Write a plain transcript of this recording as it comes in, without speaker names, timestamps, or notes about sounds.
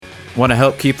Want to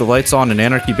help keep the lights on in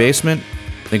Anarchy Basement?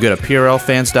 Then go to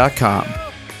PRLfans.com.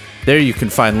 There you can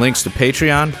find links to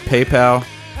Patreon, PayPal,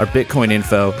 our Bitcoin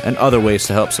info, and other ways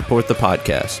to help support the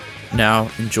podcast. Now,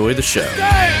 enjoy the show.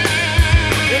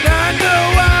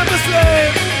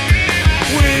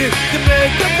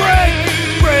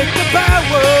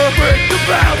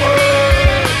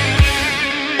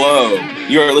 Hello,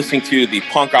 you are listening to the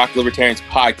Punk Rock Libertarians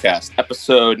podcast,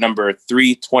 episode number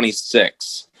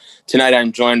 326. Tonight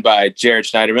I'm joined by Jared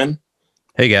Schneiderman.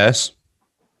 Hey, guys.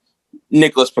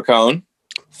 Nicholas Pacone.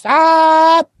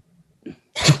 Stop!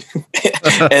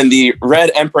 And the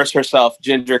Red Empress herself,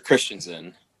 Ginger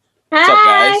Christensen. Hi. What's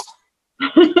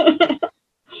up, guys?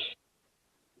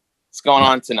 What's going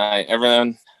on tonight?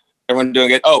 Everyone doing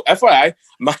good? Oh, FYI,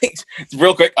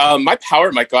 real quick, my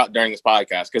power might go out during this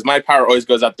podcast because my power always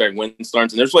goes out during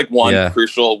windstorms, and there's like one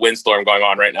crucial windstorm going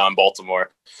on right now in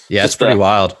Baltimore. Yeah, it's pretty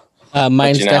wild.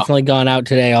 Mine's definitely gone out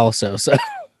today also. So.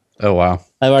 Oh, wow.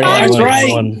 I've already had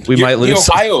one. We might lose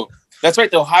Ohio. That's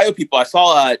right, the Ohio people. I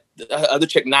saw the other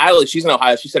chick, Natalie. She's in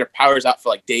Ohio. She said her power's out for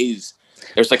like days.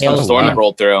 There's like some storm that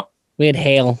rolled through. We had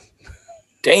hail.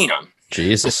 Damn.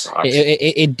 Jesus.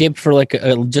 It dipped for like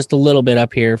just a little bit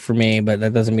up here for me, but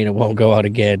that doesn't mean it won't go out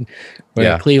again.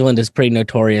 Cleveland is pretty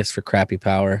notorious for crappy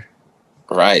power.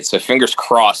 Right. So fingers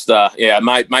crossed.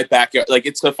 My backyard, like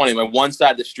it's so funny. My one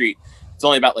side of the street, it's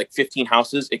only about like 15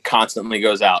 houses. It constantly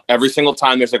goes out. Every single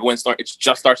time there's like a windstorm, it's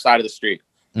just our side of the street.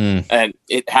 And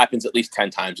it happens at least 10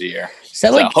 times a year.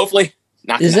 So hopefully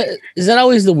not. Is that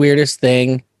always the weirdest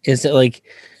thing? Is it like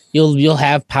you'll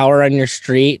have power on your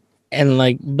street and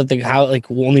but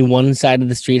only one side of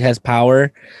the street has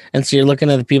power, and so you're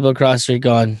looking at the people across the street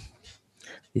going,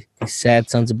 these sad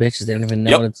sons of bitches, they don't even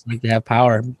know what it's like to have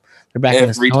power. They're back in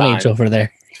the Stone Age over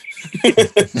there.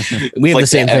 We have the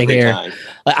same thing here.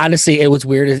 Honestly, it was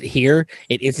weird here.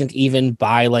 It isn't even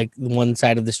by like one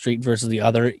side of the street versus the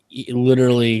other. It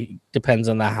literally depends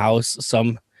on the house.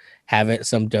 Some have it,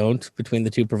 some don't, between the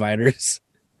two providers.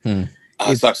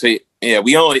 Sucks. Yeah,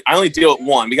 I only deal with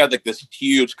one. We got like this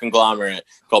huge conglomerate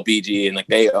called BG, and like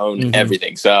they own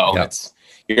everything. So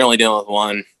you're only dealing with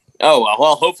one. Oh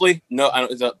well, hopefully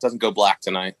it doesn't go black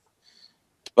tonight.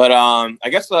 But I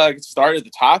guess get started the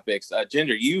topics.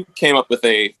 Ginger, you came up with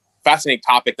a fascinating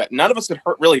topic that none of us had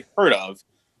really heard of.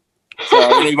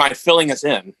 So you mind filling us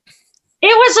in? It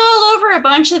was all over a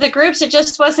bunch of the groups. It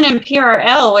just wasn't in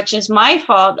PRL, which is my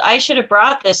fault. I should have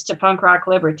brought this to Punk Rock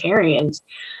Libertarians.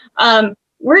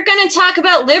 We're going to talk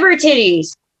about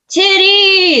Libertitties.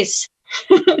 Titties!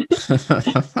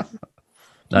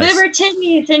 Nice.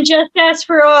 Libertitties and Just Ask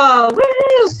for All.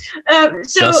 Woo!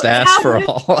 Just Ask for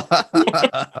All.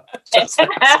 That's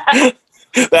a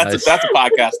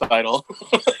podcast title.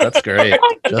 That's great.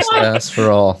 Just Ask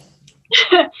for All.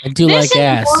 I do like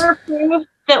ass. This is more proof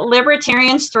that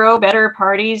libertarians throw better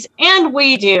parties, and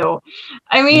we do.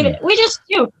 I mean, we just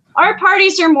do. Our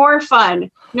parties are more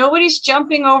fun. Nobody's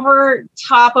jumping over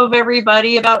top of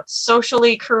everybody about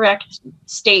socially correct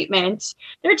statements.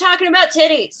 They're talking about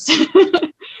titties.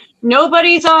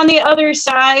 Nobody's on the other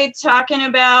side talking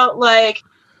about like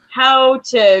how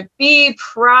to be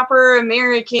proper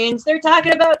Americans. They're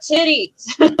talking about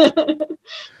titties.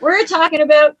 We're talking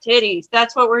about titties.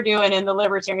 That's what we're doing in the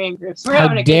libertarian groups. We're How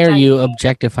dare you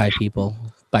objectify people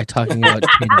by talking about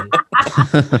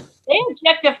titties? They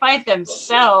objectified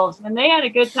themselves, and they had a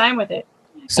good time with it.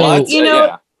 So,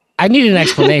 I need an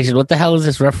explanation. What the hell is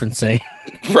this referencing?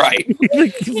 Right.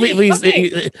 Please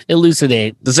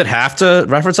elucidate. Does it have to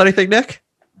reference anything, Nick?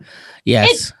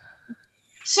 Yes.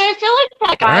 So I feel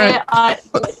like that guy,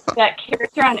 that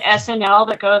character on SNL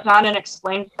that goes on and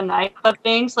explains the nightclub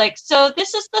things. Like, so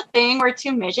this is the thing where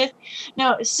two midgets.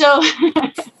 No, so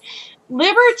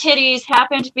Libertitties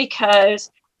happened because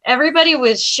everybody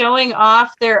was showing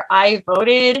off their I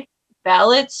voted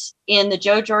ballots in the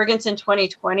Joe Jorgensen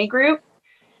 2020 group.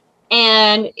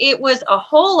 And it was a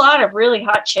whole lot of really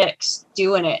hot chicks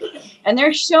doing it. And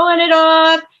they're showing it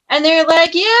off. And they're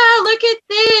like, yeah, look at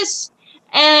this.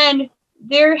 And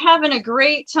they're having a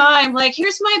great time. Like,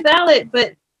 here's my ballot,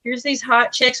 but here's these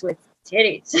hot chicks with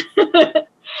titties.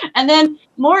 And then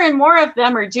more and more of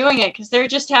them are doing it because they're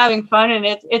just having fun. And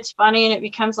it's funny. And it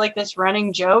becomes like this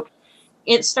running joke.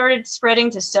 It started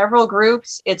spreading to several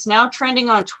groups. It's now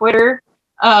trending on Twitter.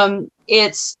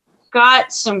 It's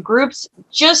got some groups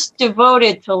just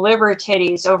devoted to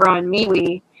Libertitties over on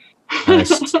MeWe.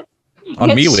 Nice. On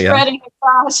MeWe, spreading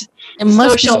across it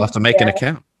must social I'll have to make an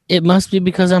account. It must be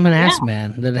because I'm an ass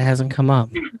man that it hasn't come up.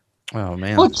 Oh,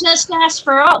 man. Well, Just Ask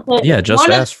for All. Just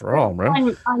Ask for All, bro.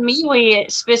 On MeWe,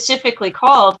 it's specifically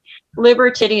called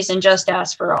Libertitties and Just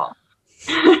Ask for All.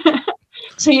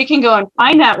 So you can go and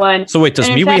find that one. So wait, does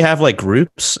And in MeWe fact- have like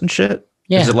groups and shit?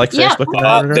 Yeah. Is it like Yeah. Facebook? And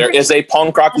that or whatever? There is a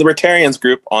punk rock libertarians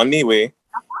group on MeWe.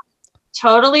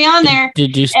 Totally on there.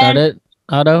 Did you start it,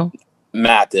 Otto?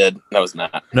 Matt did. That was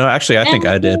Matt. No, actually, I think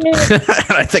I did.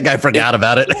 I think I forgot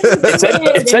about it.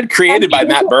 It said created by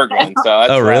Matt Bergman. So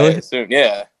that's Oh, really? why I assumed.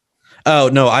 Yeah. Oh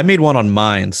no, I made one on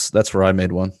Minds. That's where I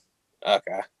made one.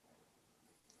 Okay.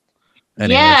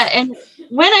 Anyways. Yeah, and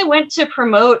when I went to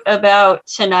promote about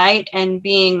tonight and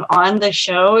being on the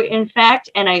show, in fact,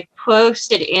 and I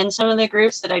posted in some of the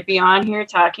groups that I'd be on here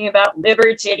talking about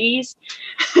liver titties,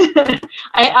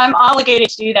 I'm obligated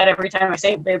to do that every time I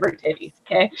say liver titties.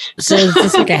 Okay, So is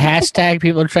this like a hashtag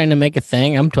people are trying to make a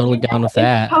thing? I'm totally down with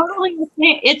that. It's totally a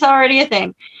thing. It's already a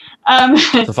thing.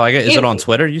 So if I get, is it on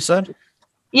Twitter? You said?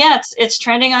 Yeah, it's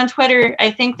trending on Twitter. I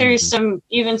think there's some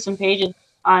pages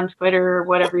on Twitter or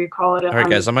whatever you call it. All right,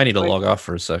 guys, I might need to log off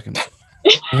for a second.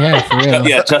 Yeah, for real.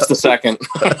 Yeah, just a second.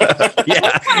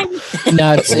 Yeah.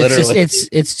 No,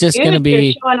 it's just gonna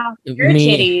be showing off your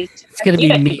me. titties. It's gonna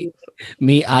be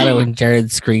me, Otto, and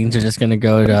Jared's screens are just gonna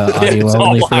go to audio It's all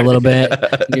only for a little bit.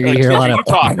 You're gonna hear a lot of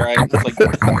talk, right? It's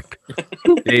like,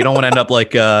 Yeah, you don't want to end up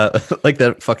like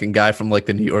that fucking guy from like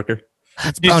the New Yorker.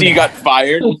 do you see he got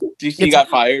fired? Do you see he got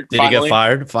fired? Did he get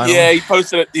fired? Finally? Yeah, he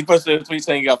posted a tweet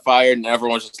saying he got fired, and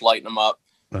everyone's just lighting him up.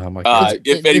 Oh my god.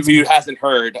 If any of you hasn't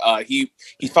heard, he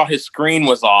thought his screen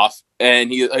was off, and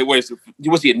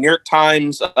was he a New York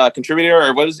Times contributor,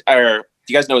 or do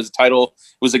you guys know his title?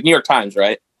 It was like New York Times,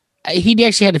 right? He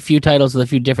actually had a few titles with a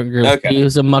few different groups. Okay. He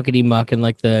was a muckety muck in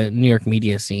like the New York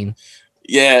media scene.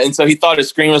 Yeah, and so he thought his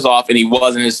screen was off, and he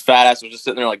wasn't. His fat ass was just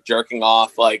sitting there like jerking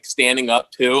off, like standing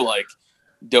up too, like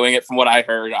doing it. From what I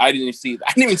heard, I didn't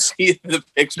even see the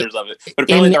pictures of it, but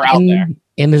apparently they're out there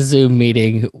in a Zoom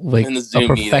meeting, like in the Zoom a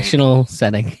professional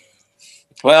setting.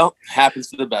 Well, happens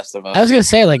to the best of us. I was gonna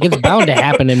say, like, it's bound to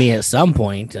happen to me at some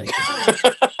point. Like,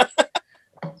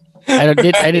 I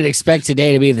didn't expect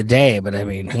today to be the day, but I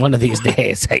mean, one of these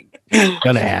days, like,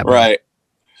 gonna happen. Right.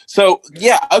 So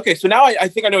yeah, okay. So now I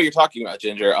think I know what you're talking about,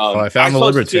 Ginger. I found the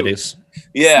liver titties.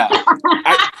 Yeah,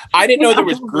 I didn't know there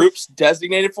was groups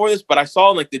designated for this, but I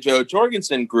saw in like the Joe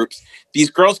Jorgensen groups, these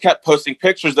girls kept posting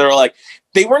pictures. They were like,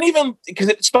 they weren't even, because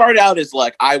it started out as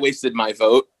like I wasted my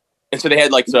vote. And so they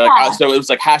had like, so it was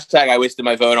like hashtag I wasted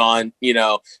my vote on,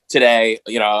 today,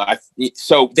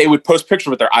 so they would post pictures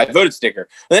with their I voted sticker.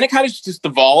 And then it kind of just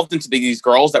evolved into these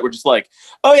girls that were just like,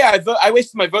 oh yeah, I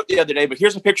wasted my vote the other day, but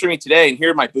here's a picture of me today and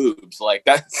here are my boobs. Like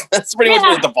that's pretty much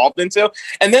what it evolved into.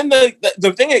 And then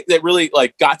the thing that really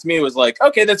like got to me was like,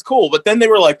 okay, that's cool. But then they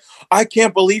were like, I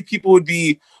can't believe people would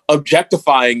be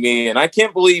objectifying me. And I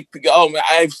can't believe,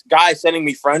 I have guys sending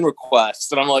me friend requests.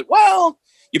 And I'm like, well,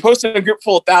 you posted a group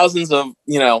full of thousands of,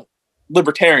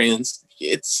 libertarians.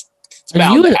 It's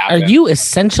bound to happen. Are you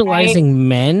essentializing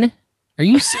men? Are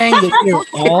you saying that you're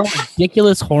all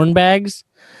ridiculous hornbags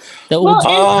that will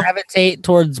gravitate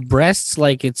towards breasts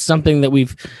like it's something that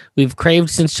we've craved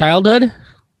since childhood?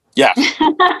 Yeah.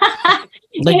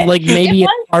 like maybe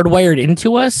it's hardwired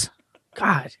into us?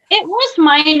 God. It was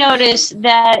my notice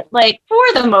that, like, for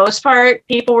the most part,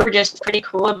 people were just pretty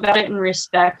cool about it and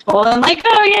respectful and like,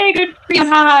 oh, yeah, good for you,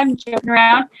 haha, I'm joking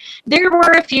around. There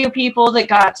were a few people that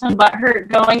got some butthurt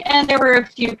going, and there were a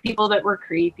few people that were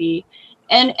creepy.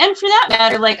 And for that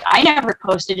matter, like, I never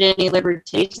posted any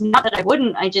liberties. Not that I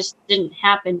wouldn't, I just didn't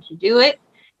happen to do it.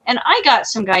 And I got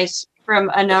some guys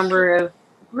from a number of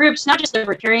groups, not just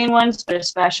libertarian ones, but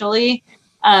especially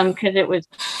because it was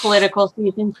political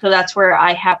season, so that's where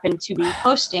I happened to be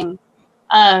posting.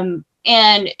 And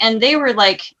they were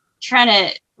like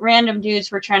random dudes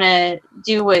were trying to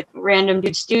do what random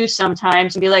dudes do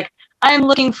sometimes and be like, I'm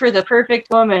looking for the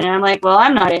perfect woman. And I'm like, well,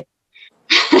 I'm not it.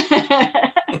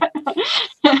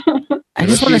 I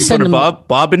just want to send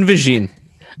Bob and Vagine.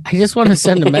 I just want to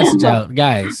send a message out,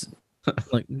 guys.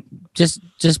 Like,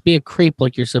 just be a creep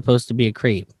like you're supposed to be a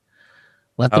creep.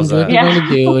 Let them do what they're going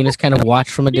to do and just kind of watch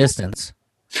from a distance.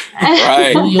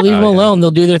 Right. You leave them alone; they'll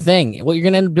do their thing. What you're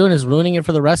going to end up doing is ruining it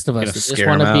for the rest of us. They just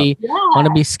want to be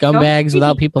scumbags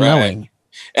without people knowing.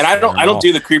 And I don't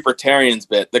do the creepertarians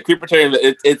bit. The creepertarian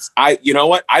bit, you know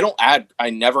what? I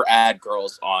never add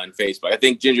girls on Facebook. I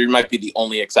think Ginger might be the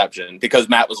only exception because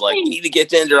Matt was like, you need to get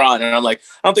Ginger on. And I'm like,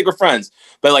 I don't think we're friends.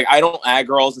 But like, I don't add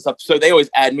girls and stuff. So they always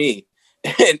add me.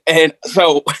 And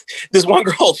so this one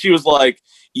girl, she was like,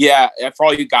 yeah, for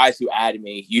all you guys who added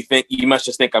me, you must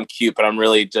just think I'm cute, but I'm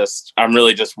really just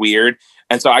weird.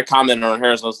 And so I commented on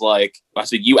hers. I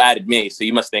said, you added me, so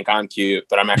you must think I'm cute,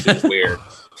 but I'm actually just weird.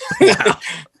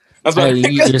 I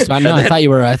thought you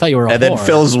were. And then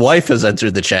Phil's wife has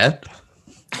entered the chat.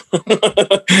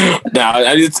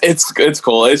 it's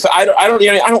cool. I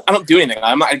don't do anything.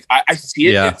 I see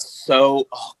it. Yeah. It's so,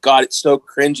 oh God, it's so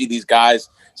cringy. These guys,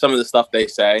 some of the stuff they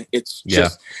say, it's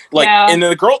just and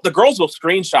the girls will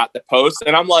screenshot the post,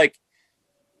 and I'm like,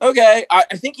 okay. I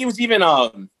think he was even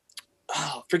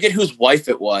forget whose wife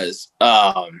it was.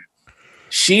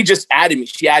 She just added me.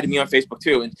 She added me on Facebook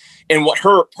too, and what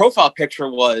her profile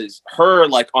picture was, her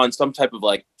like on some type of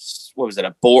like, what was it,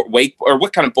 a board, wake, or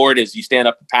what kind of board is you stand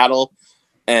up and paddle,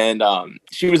 and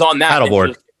she was on that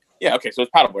paddleboard. Yeah, okay, so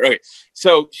it's paddleboard. Okay,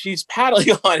 so she's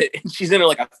paddling on it, and she's in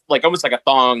like almost like a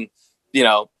thong,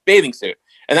 bathing suit,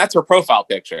 and that's her profile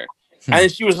picture. And then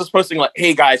she was just posting like,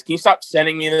 "Hey guys, can you stop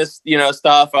sending me this,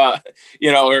 stuff?"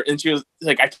 And she was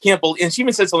like, "I can't believe," and she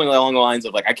even said something along the lines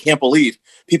of like, "I can't believe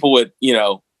people would,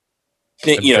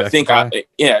 objectify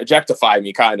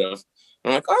me," kind of.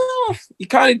 I'm like, "Oh, you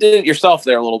kind of did it yourself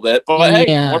there a little bit, but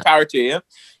hey, more power to you.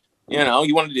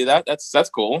 You want to do that? That's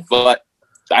cool." But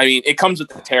I mean, it comes with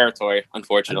the territory,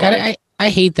 unfortunately. I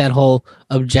hate that whole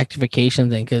objectification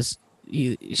thing because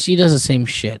she does the same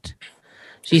shit.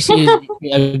 She sees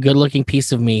a good-looking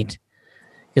piece of meat.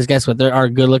 Because guess what? There are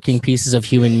good-looking pieces of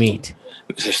human meat.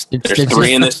 There's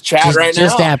three in this chat right now.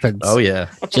 Just happens. Oh, yeah.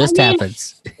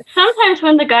 Happens. Sometimes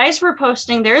when the guys were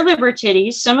posting their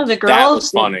libertitties, some of the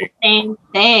girls did the same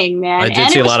thing, man. I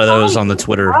did see a lot of those on the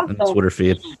Twitter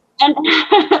feed.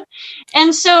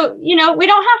 And so, we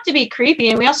don't have to be creepy,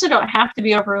 and we also don't have to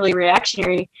be overly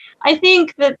reactionary. I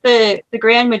think that the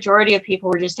grand majority of people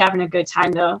were just having a good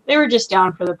time, though. They were just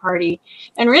down for the party.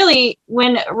 And really,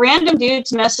 when random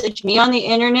dudes message me on the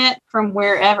internet from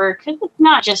wherever, because it's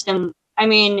not just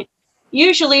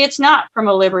usually it's not from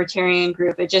a libertarian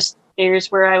group. It just,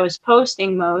 there's where I was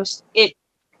posting most.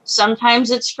 Sometimes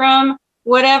it's from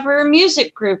whatever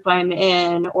music group I'm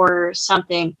in or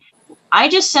something. I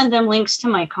just send them links to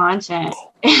my content.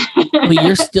 Well,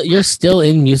 you're still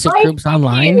in music groups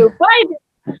online?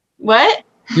 What?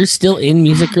 You're still in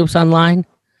music groups online?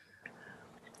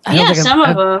 Yeah, some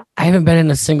of them. I haven't been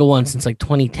in a single one since like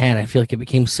 2010. I feel like it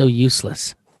became so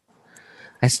useless.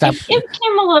 I stopped. It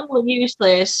became a little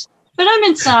useless, but I'm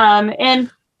in some,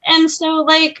 and so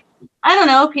like I don't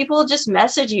know. People just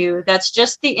message you. That's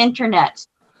just the internet.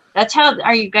 That's how.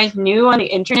 Are you guys new on the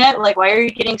internet? Like, why are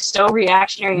you getting so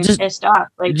reactionary and pissed off?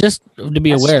 Like, just to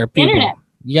be aware, people, internet.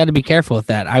 You got to be careful with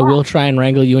that. I will try and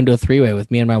wrangle you into a three-way with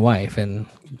me and my wife, and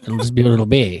it'll just be what it'll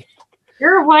be.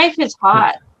 Your wife is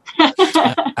hot.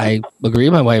 I agree.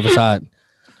 My wife is hot.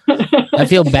 I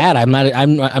feel bad. I'm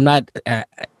not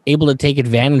able to take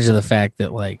advantage of the fact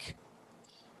that like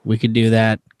we could do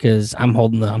that because I'm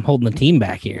holding the team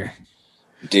back here.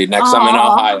 Dude, next time in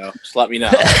Ohio, just let me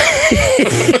know.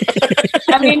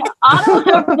 I mean, Otto's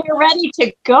over there ready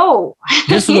to go.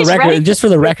 Just for the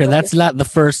record, that's not the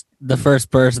first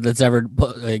person that's ever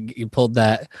pulled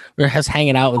that. We were just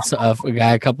hanging out with a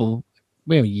guy a couple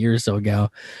maybe years or so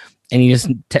ago, and he just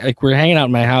we're hanging out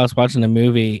in my house watching a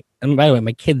movie. And by the way,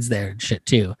 my kid's there and shit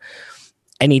too.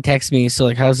 And he texts me, so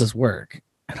like, how does this work?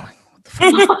 And I'm like,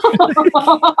 what the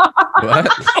fuck? What?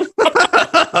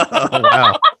 Oh,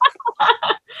 wow.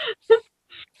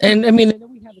 And I mean,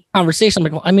 we had a conversation. I'm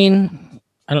like, well, I mean,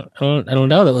 I don't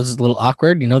know. That was a little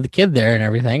awkward, the kid there and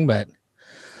everything. But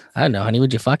I don't know, honey.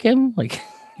 Would you fuck him? Like,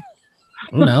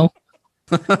 I don't know.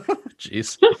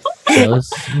 Jeez, so it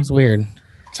was weird.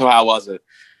 So how was it?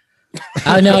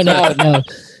 No.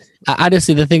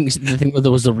 Honestly, the thing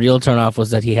that was the real turnoff was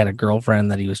that he had a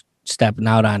girlfriend that he was stepping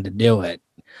out on to do it.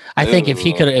 I think if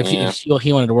he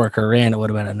he wanted to work her in, it would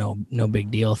have been a no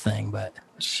big deal thing. But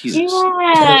Jesus.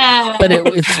 Yeah. But it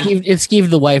skeeved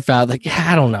the wife out. Like,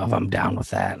 I don't know if I'm down with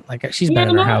that. Like, she's been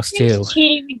in her house too.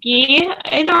 Cheaty McGee.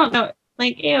 I don't know.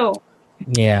 Like, ew.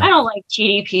 Yeah. I don't like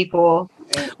cheaty people.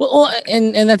 Well,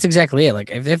 and that's exactly it.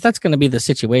 Like, if that's going to be the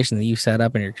situation that you set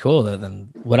up and you're cool with it, then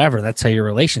whatever. That's how your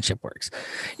relationship works.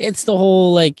 It's the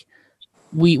whole like,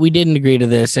 we didn't agree to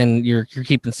this, and you're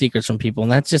keeping secrets from people,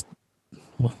 and that's just.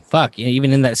 Well, fuck.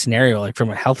 Even in that scenario, like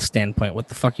from a health standpoint, what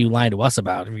the fuck are you lying to us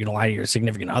about if you're gonna lie to your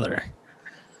significant other?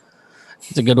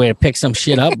 It's a good way to pick some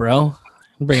shit up, bro.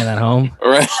 I'm bringing that home.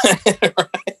 Right.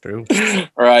 True.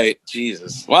 Right.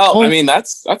 Jesus. Well, I mean,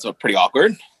 that's a pretty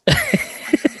awkward.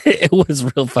 It was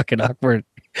real fucking awkward.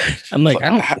 I'm like, I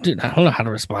don't know how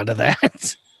to respond to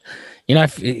that. I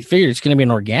figured it's gonna be an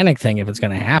organic thing if it's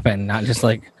gonna happen, not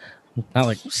like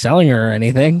selling her or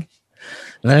anything.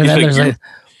 And then there's like.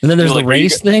 And then there's the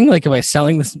race thing. Like, am I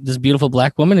selling this beautiful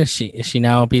black woman? Is she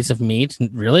now a piece of meat?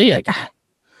 Really? Like,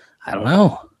 I don't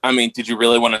know. I mean, did you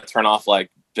really want to turn off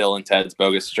like Bill and Ted's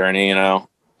Bogus Journey? I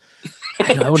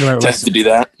would test to do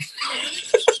that.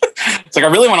 It's like I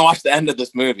really want to watch the end of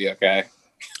this movie. Okay.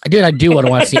 Dude, I do want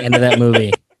to watch the end of that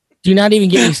movie. Do not even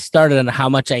get me started on how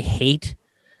much I hate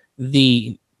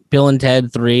the Bill and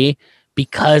Ted 3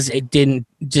 because it didn't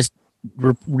just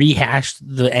rehash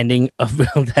the ending of Bill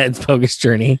and Ted's Bogus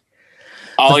Journey.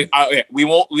 We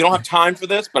don't have time for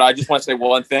this, but I just want to say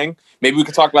one thing. Maybe we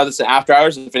could talk about this in after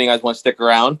hours if any guys want to stick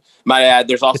around. Might add,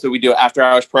 we do an after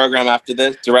hours program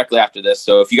directly after this.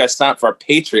 So if you guys sign up for our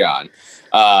Patreon,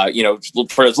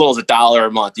 for as little as $1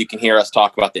 a month, you can hear us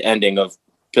talk about the ending of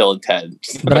Bill and Ted.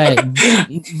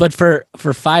 But for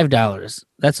 $5,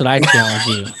 that's what I challenge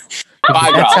you.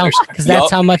 $5, because that's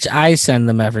how much I send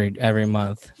them every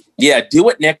month. Yeah, do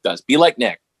what Nick does. Be like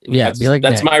Nick. Yeah,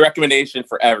 that's my recommendation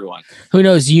for everyone. Who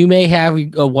knows? You may have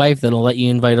a wife that'll let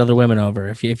you invite other women over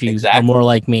if you are more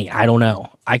like me. I don't know.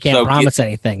 I can't promise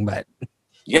anything, but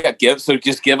yeah, just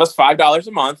give us $5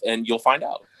 a month and you'll find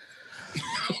out.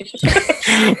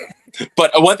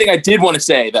 But one thing I did want to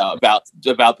say though about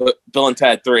Bill and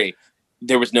Ted 3,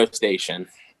 there was no station.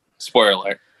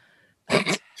 Spoiler.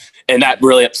 And that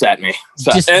really upset me.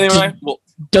 So anyway,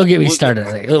 don't get me started.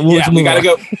 We gotta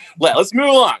go. Let's move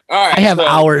along. All right. I have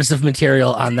hours of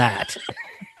material on that.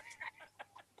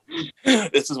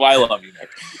 This is why I love you, Nick.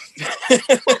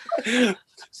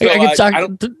 I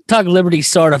can talk Liberty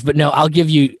sort of, but no, I'll give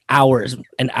you hours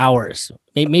and hours,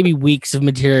 maybe weeks of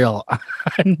material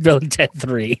on Bill and Ted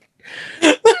 3.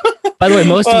 By the way,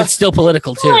 most of it's still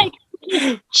political too.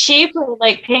 Cheaper,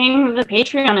 like paying the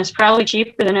Patreon is probably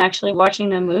cheaper than actually watching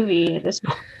the movie at this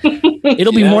point.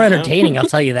 It'll be more entertaining, I'll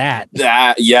tell you that.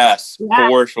 Yes,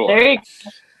 for sure. There you go.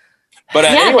 But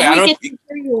anyway, I don't know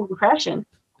if your impression.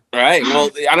 Right. Well,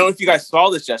 I don't know if you guys saw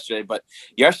this yesterday, but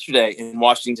yesterday in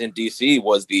Washington, D.C.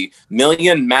 was the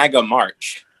Million MAGA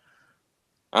March.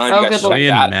 I don't know if you guys saw that.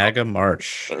 Million MAGA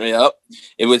March. Yep.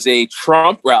 It was a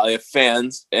Trump rally of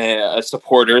fans,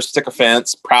 supporters,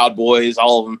 sycophants, Proud Boys,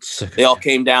 all of them. They all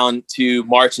came down to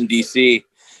march in D.C.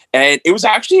 And it was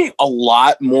actually a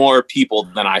lot more people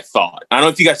than I thought. I don't know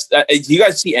if you guys, do you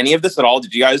guys see any of this at all?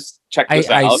 Did you guys check this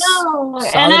out? No,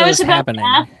 and I was about to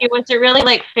ask you, was it really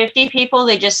like 50 people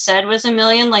they just said was a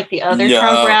million like the other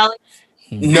Trump rally?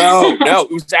 No.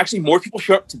 It was actually more people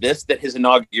showed up to this than his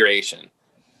inauguration.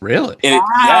 Really? And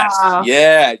yes.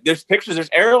 Yeah. There's pictures. There's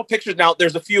aerial pictures. Now,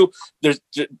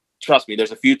 trust me,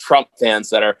 there's a few Trump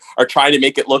fans that are trying to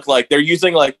make it look like they're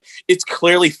using it's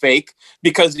clearly fake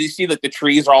because you see that the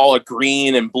trees are all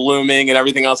green and blooming and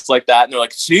everything else like that. And they're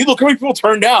like, see, look how many people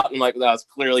turned out. And I'm like, that's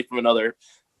clearly from another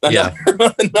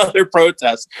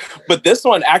protest. But this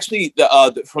one actually,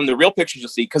 from the real pictures you'll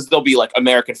see, because there'll be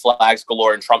American flags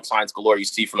galore and Trump signs galore. You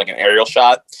see from an aerial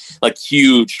shot,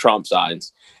 huge Trump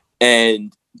signs.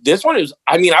 And this one is,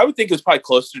 I would think it was probably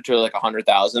closer to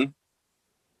 100,000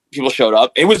 people showed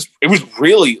up. It was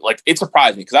really it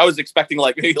surprised me because I was expecting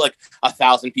maybe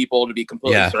 1,000 people to be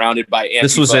completely surrounded by Antifa.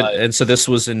 This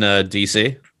was in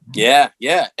DC. Yeah.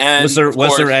 And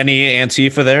was there any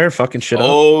Antifa there fucking shit up?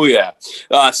 Oh yeah.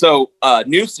 So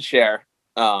news to share.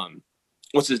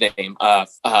 What's his name?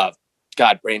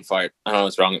 God, brain fart. I don't know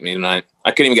what's wrong with me tonight.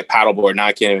 I couldn't even get paddleboard. Now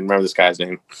I can't even remember this guy's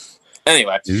name.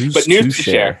 Anyway, but news to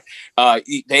share.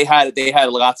 They had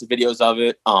lots of videos of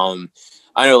it.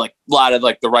 I know a lot of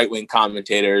the right-wing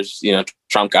commentators,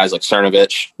 Trump guys like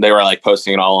Cernovich, they were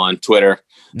posting it all on Twitter.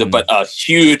 But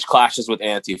huge clashes with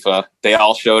Antifa. They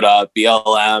all showed up.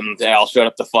 BLM, they all showed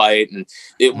up to fight, and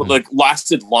it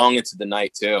lasted long into the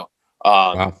night too.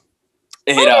 Why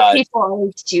do people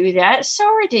always do that? It's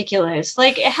so ridiculous.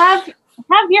 Have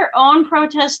your own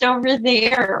protest over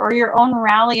there or your own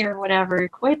rally or whatever.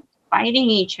 Quit fighting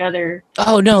each other.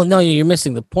 Oh no, you're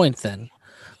missing the point then.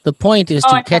 The point is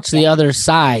to catch the other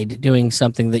side doing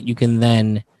something that you can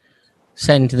then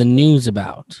send to the news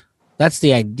about. That's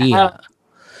the idea.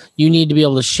 You need to be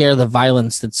able to share the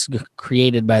violence that's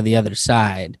created by the other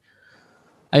side.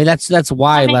 That's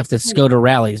why leftists go to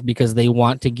rallies, because they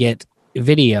want to get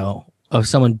video of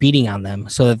someone beating on them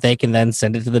so that they can then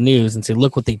send it to the news and say,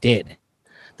 look what they did.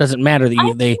 Doesn't matter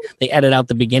that they edit out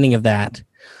the beginning of that.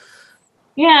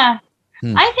 Yeah.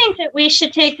 I think that we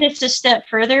should take this a step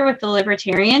further with the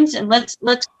libertarians and let's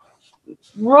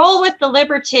roll with the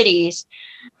libertitties.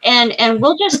 And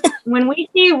we'll just, when we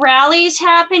see rallies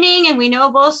happening and we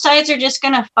know both sides are just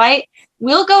going to fight,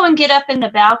 we'll go and get up in the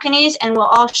balconies and we'll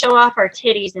all show off our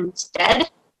titties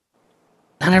instead.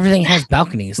 Not everything has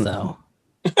balconies, though.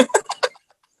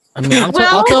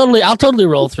 I'll totally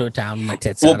roll through a town with my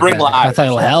tits. We'll bring live. I thought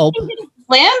it'll help.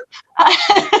 Limp?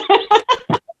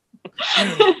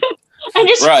 And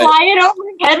just fly it over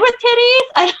your head with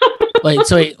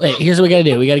titties? Wait, here's what we gotta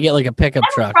do. We gotta get a pickup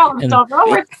truck. I'll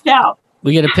work it out.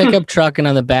 We get a pickup truck, and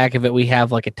on the back of it, we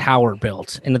have like a tower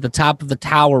built. And at the top of the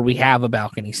tower, we have a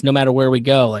balcony. So no matter where we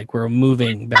go, like we're a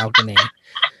moving balcony.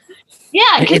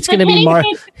 Yeah, it's going to be more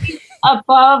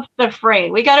above the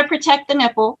frame. We got to protect the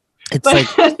nipple. It's like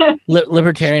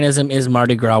libertarianism is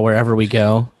Mardi Gras wherever we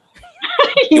go.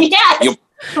 Yes.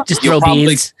 Just throw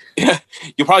beans.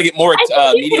 You'll probably get more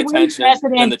media attention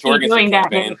than the Jorgensen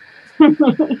campaign.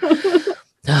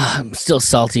 I'm still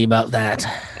salty about that.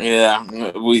 Yeah,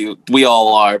 we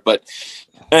all are. But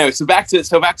anyway, so back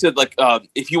to like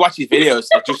if you watch these videos,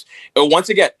 like just once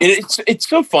again, it's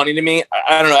so funny to me.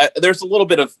 I don't know. There's a little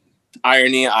bit of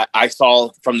irony I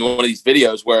saw from one of these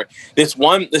videos where this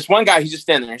one guy, he's just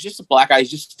standing there. He's just a black guy.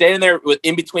 He's just standing there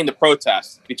in between the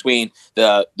protests, between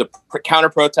the counter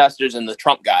protesters and the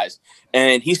Trump guys,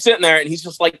 and he's sitting there and he's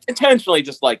just like intentionally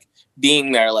just like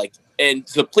being there, like. And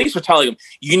the police were telling him,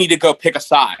 you need to go pick a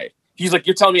side. He's like,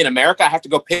 you're telling me in America I have to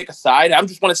go pick a side? I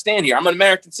just want to stand here. I'm an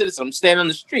American citizen. I'm standing on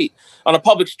the street, on a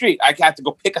public street. I have to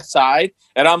go pick a side.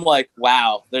 And I'm like,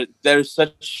 wow, there's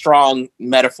such strong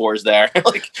metaphors there.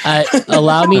 Like,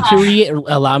 allow me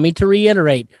to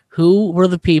reiterate, who were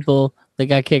the people that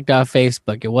got kicked off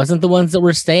Facebook? It wasn't the ones that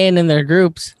were staying in their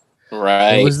groups.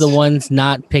 Right. It was the ones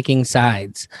not picking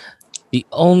sides. The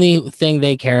only thing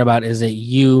they care about is that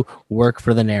you work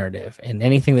for the narrative, and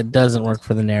anything that doesn't work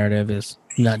for the narrative is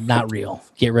not real.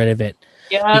 Get rid of it.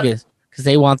 Yeah. Because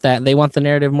they want that. They want the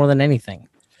narrative more than anything.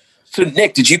 So,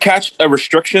 Nick, did you catch a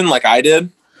restriction like I did?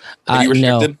 Are you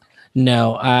restricted?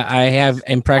 No. I have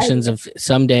impressions of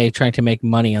someday trying to make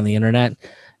money on the internet,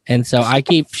 and so I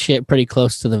keep shit pretty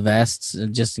close to the vest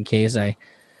just in case I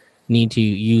need to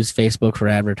use Facebook for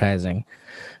advertising.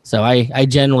 So I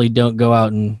generally don't go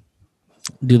out and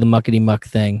do the muckety muck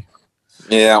thing.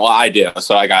 Yeah, well, I do.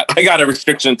 So I got a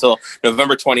restriction until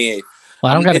November 28th.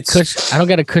 Well, I don't got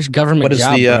a cush government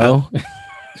job, bro.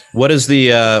 What is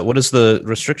the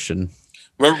restriction?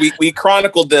 Remember, we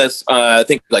chronicled this. I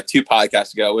think like 2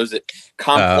 podcasts ago. Was it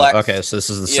complex? Okay, so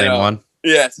this is the same one.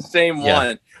 Yeah, it's the same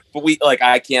one. But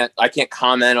I can't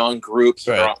comment on groups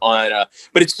or on.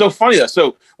 But it's so funny though.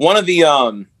 So one of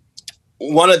the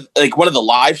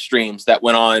live streams that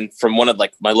went on from one of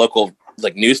like my local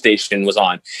like news station was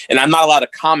on, and I'm not allowed to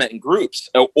comment in groups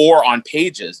or on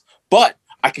pages, but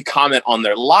I could comment on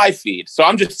their live feed. So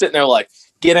I'm just sitting there like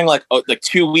getting like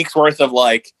 2 weeks worth of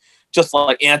like just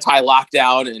like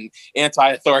anti-lockdown and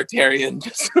anti-authoritarian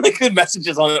just like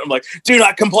messages on it. I'm like, do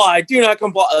not comply.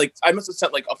 Like I must have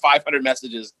sent like 500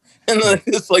 messages in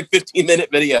this like 15-minute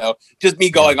video, just me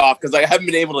going off because I haven't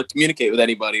been able to communicate with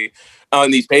anybody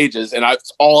on these pages, and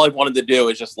all I wanted to do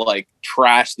is just like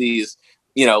trash these.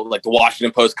 Like the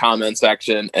Washington Post comment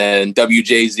section and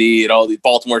WJZ and all the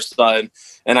Baltimore Sun.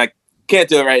 And I can't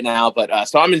do it right now, but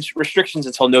so I'm in restrictions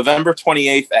until November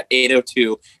 28th at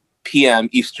 8:02 p.m.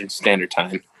 Eastern Standard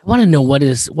Time. I want to know what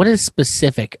is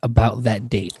specific about that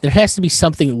date. There has to be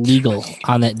something legal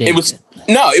on that date. It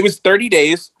was 30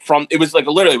 days from, it was like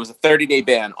literally, it was a 30-day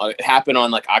ban. It happened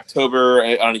on like October,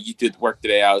 on you did work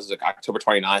today. I was like October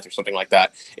 29th or something like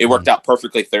that. It worked out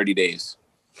perfectly 30 days.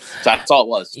 So that's all it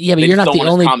was. Yeah, but you're not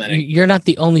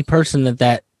the only person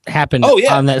that happened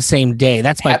on that same day.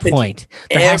 That's my point.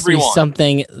 There has to be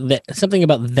something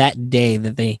about that day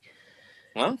that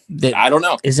I don't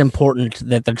know is important,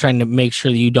 that they're trying to make sure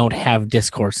that you don't have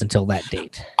discourse until that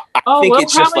date. I think we'll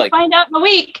it's just like find out in a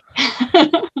week.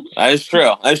 That is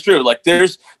true. Like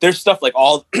there's stuff like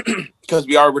all because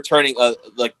we are returning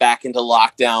like back into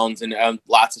lockdowns in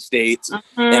lots of states,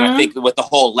 and I think with the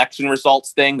whole election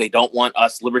results thing, they don't want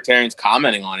us libertarians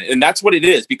commenting on it, and that's what it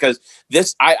is. Because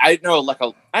this, I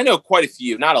know quite a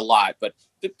few, not a lot, but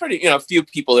pretty a few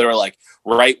people that are like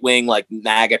right wing, like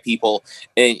MAGA people,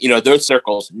 and those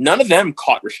circles. None of them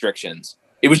caught restrictions.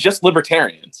 It was just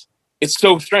libertarians. It's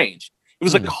so strange. It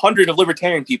was like 100 of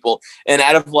libertarian people, and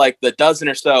out of like the dozen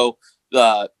or so,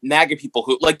 the MAGA people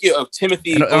who, like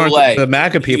Timothy Boulay. The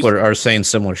MAGA people are saying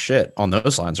similar shit on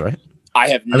those lines, right?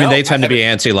 They tend to be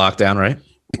anti-lockdown, right?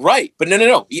 Right, but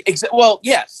no. Well,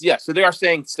 yes. So they are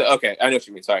saying. Okay, I know what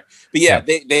you mean. Sorry, but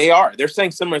they are. They're saying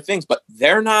similar things, but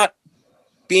they're not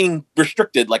being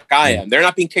restricted like I am. They're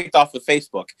not being kicked off of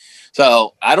Facebook.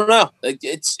 So I don't know.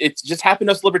 It's just happened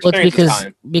to us libertarians this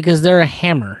time. Because they're a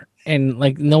hammer. And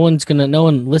like no one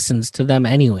listens to them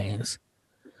anyways.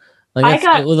 Like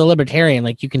with a libertarian,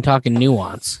 like you can talk in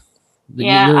nuance.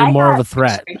 You're more of a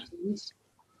threat.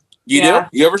 You do?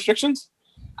 You have restrictions?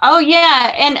 Oh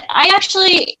yeah, and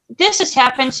this has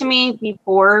happened to me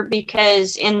before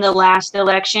because in the last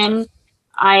election,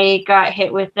 I got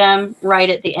hit with them right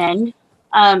at the end,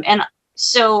 and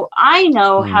so I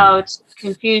know how to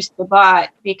confuse the bot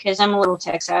because I'm a little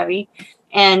tech savvy.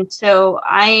 And so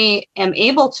I am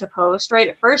able to post. Right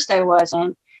at first I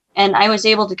wasn't, and I was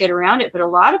able to get around it, but a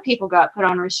lot of people got put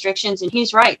on restrictions, and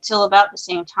he's right, till about the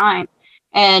same time.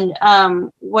 And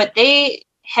what the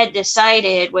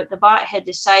bot had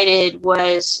decided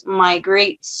was my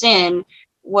great sin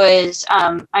was,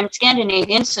 I'm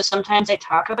Scandinavian, so sometimes I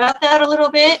talk about that a little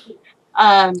bit,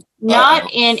 not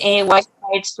in a white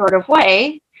side sort of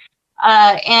way.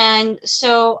 And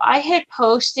so I had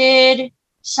posted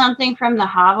something from the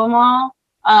Havamal,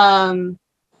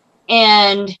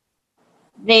 and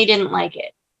they didn't like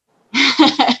it.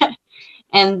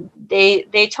 And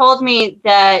they told me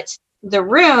that the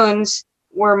runes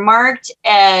were marked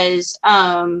as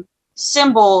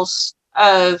symbols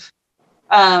of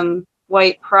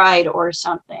white pride or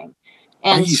something.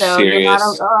 And so you're not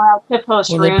allowed to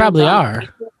post runes. They probably are.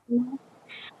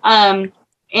 And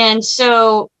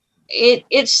so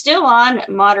it's still on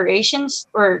moderation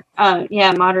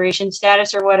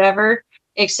status or whatever,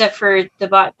 except for the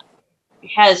bot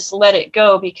has let it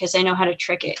go because I know how to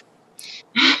trick it.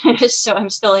 So I'm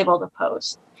still able to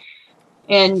post.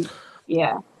 And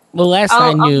yeah. Well, last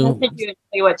I knew, I'll message you and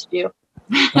tell you what to do.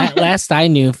 last I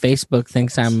knew, Facebook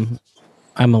thinks I'm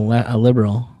a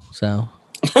liberal, so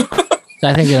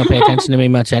I think they don't pay attention to me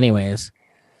much, anyways.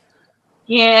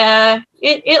 Yeah,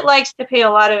 it likes to pay a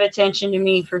lot of attention to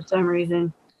me for some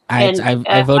reason.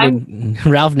 I voted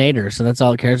Ralph Nader, so that's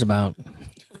all it cares about.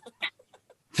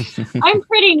 I'm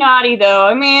pretty naughty, though.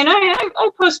 I mean, I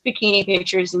post bikini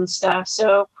pictures and stuff,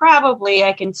 so probably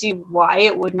I can see why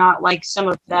it would not like some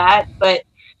of that. But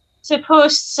to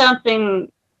post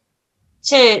something,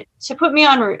 to put me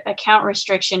on account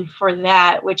restriction for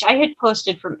that, which I had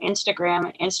posted from Instagram,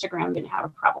 and Instagram didn't have a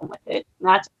problem with it, and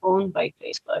that's owned by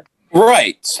Facebook.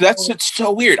 Right. So it's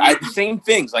so weird. Same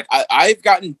things. Like I've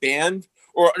gotten banned,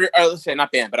 or let's say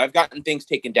not banned, but I've gotten things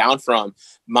taken down from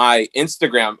my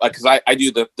Instagram because I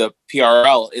do the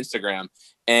PRL Instagram,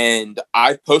 and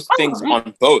I post things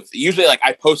on both. Usually, like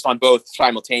I post on both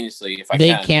simultaneously if I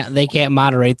can. They can't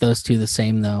moderate those two the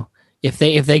same though. If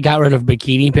they got rid of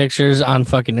bikini pictures on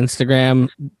fucking Instagram,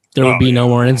 there would be no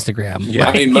more Instagram. Yeah,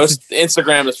 I mean, most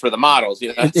Instagram is for the models. You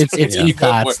know, it's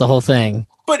ethos, the whole thing.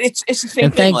 But it's the same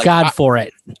and thing. Thank God for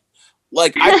it.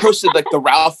 Like I posted like the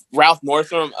Ralph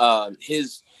Northam,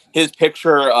 his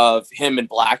picture of him in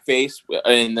blackface,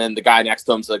 and then the guy next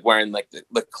to him's like wearing like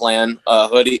the Klan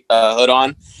hood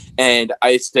on, and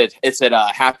it said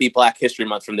Happy Black History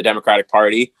Month from the Democratic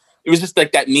Party. It was just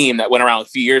like that meme that went around a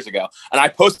few years ago, and I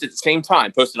posted at the same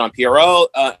time, posted on PRO,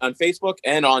 on Facebook,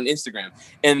 and on Instagram.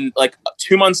 And like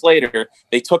 2 months later,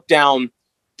 they took down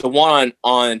the one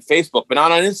on Facebook, but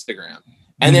not on Instagram.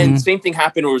 And then same thing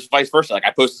happened, or it was vice versa. Like I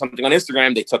posted something on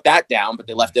Instagram, they took that down, but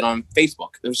they left it on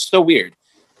Facebook. It was so weird.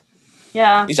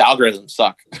 Yeah, these algorithms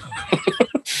suck.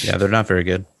 Yeah, they're not very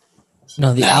good.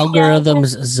 No, the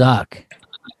algorithms suck.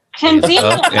 And they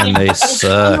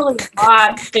suck.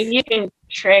 So you can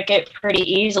trick it pretty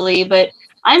easily, but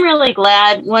I'm really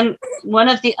glad one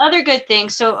of the other good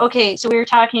things. So we were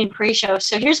talking pre-show.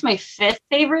 So here's my fifth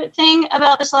favorite thing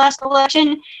about this last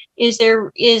election is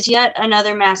there is yet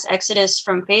another mass exodus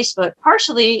from Facebook.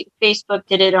 Partially, Facebook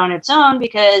did it on its own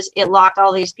because it locked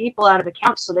all these people out of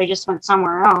accounts, so they just went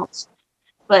somewhere else.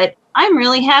 But I'm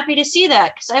really happy to see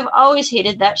that because I've always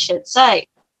hated that shit site.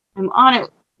 I'm on it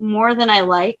more than I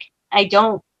like. I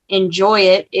don't enjoy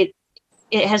it. It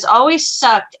has always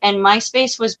sucked, and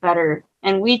MySpace was better.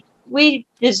 And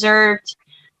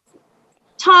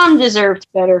Tom deserved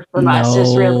better from us.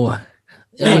 Is really.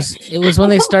 It was when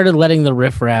they started letting the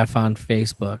riffraff on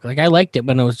Facebook. Like I liked it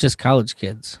when it was just college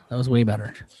kids. That was way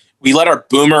better. We let our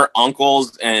boomer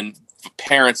uncles and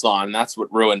parents on. And that's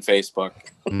what ruined Facebook.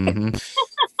 Mm-hmm.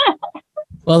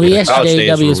 Well, the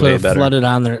SJWs would have flooded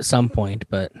on there at some point,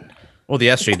 but the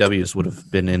SJWs would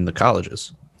have been in the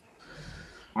colleges.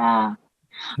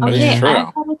 Okay,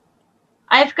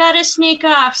 I've got to sneak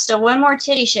off. So one more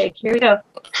titty shake. Here we go.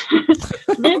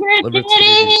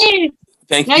 Liberty.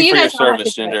 Thank you for your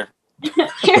service, Ginger.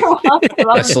 You're welcome.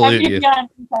 I salute you.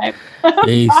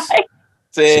 Peace.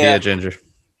 See ya, Ginger.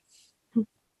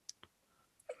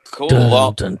 Cool.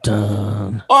 Dun, dun,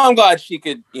 dun. Well, I'm glad she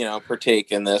could,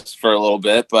 partake in this for a little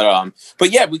bit, but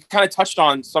yeah, we kind of touched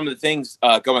on some of the things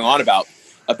going on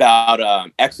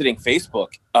about exiting Facebook.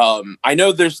 I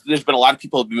know there's been a lot of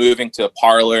people moving to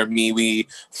Parler, MeWe,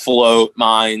 Float,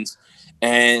 Minds.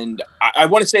 And I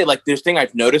want to say, like, there's thing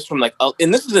I've noticed from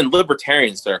and this is in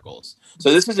libertarian circles.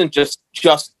 So this isn't just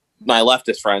my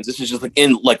leftist friends. This is just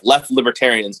in left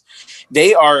libertarians.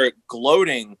 They are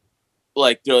gloating,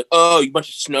 like they're like, oh, you bunch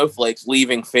of snowflakes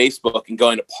leaving Facebook and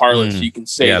going to Parler so you can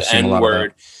say the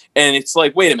N-word. And it's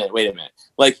like, wait a minute.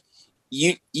 Like,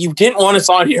 you didn't want us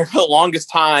on here for the longest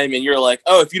time, and you're like,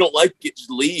 oh, if you don't like it, just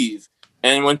leave.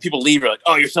 And when people leave, you're like,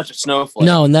 oh, you're such a snowflake.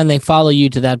 No, and then they follow you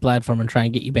to that platform and try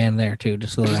and get you banned there too.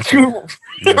 Just so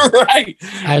right.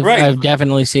 I've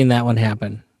definitely seen that one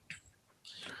happen.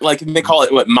 Like they call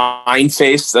it Mind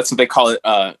Face. That's what they call it.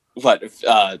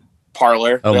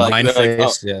 Parlor. Oh, Mind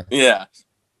Face. Like, yeah.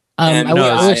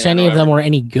 I wish any of them were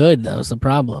any good. That was the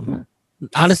problem.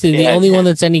 Honestly, the only one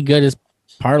that's any good is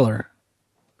Parlor.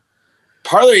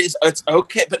 Parlor it's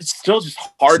okay, but it's still just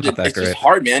hard. It's just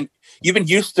hard, man. You've been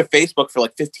used to Facebook for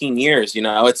like 15 years, you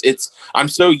know. I'm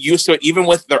so used to it, even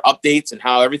with their updates and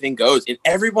how everything goes. And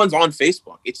everyone's on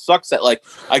Facebook. It sucks that like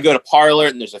I go to Parlor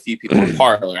and there's a few people in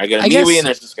Parlor. I go to MeWe and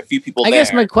there's just a few people there. I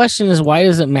guess my question is, why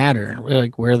does it matter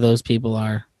like where those people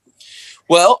are?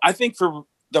 Well, I think for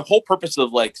the whole purpose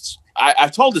of like,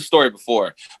 I've told this story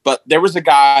before, but there was a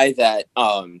guy that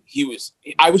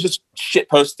I was just shit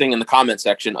posting in the comment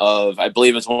section of, I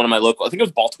believe it's one of my local, I think it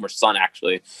was Baltimore Sun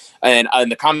actually, and in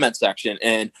the comment section,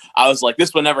 and I was like,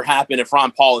 this would never happen if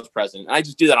Ron Paul was president. And I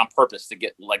just do that on purpose to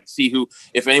get like see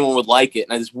if anyone would like it.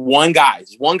 And this one guy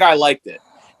liked it.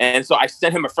 And so I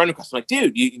sent him a friend request. I'm like,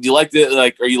 dude, you like the,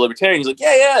 like, are you libertarian? He's like,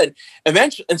 yeah. And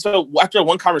eventually, and so after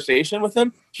one conversation with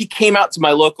him, he came out to my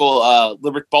local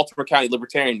Baltimore County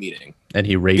Libertarian meeting. And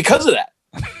he raped because of that.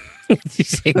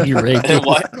 You raped him.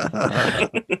 What?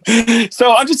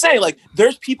 So I'm just saying, like,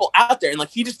 there's people out there, and like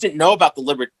he just didn't know about the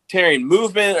libertarian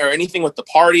movement or anything with the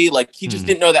party. Like he just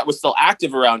didn't know that was still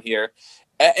active around here.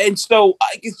 And so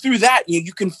through that,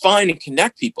 you can find and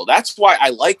connect people. That's why I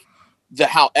like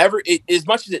as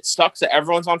much as it sucks that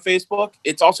everyone's on Facebook,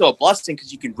 it's also a blessing because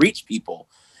you can reach people,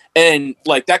 and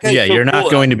like that guy. Yeah, you're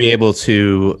not going to be able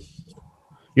to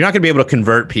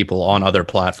convert people on other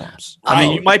platforms. I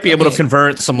mean, you might be able to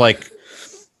convert some like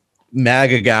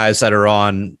MAGA guys that are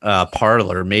on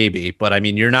Parler, maybe, but I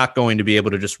mean, you're not going to be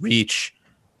able to just reach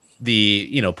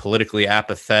the politically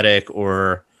apathetic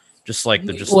or just like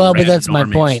the just. Well, but that's normies.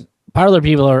 My point. Parler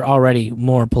people are already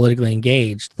more politically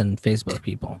engaged than Facebook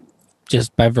people.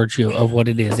 Just by virtue of what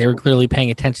it is. They were clearly paying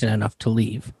attention enough to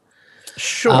leave.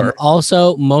 Sure.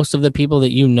 Also, most of the people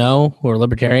that you know who are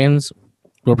libertarians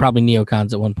were probably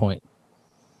neocons at one point.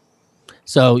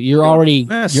 So you're already...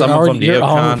 some of them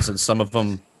neocons and some of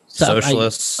them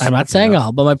socialists. I'm not saying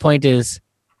all, but my point is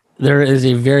there is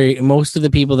most of the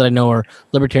people that I know are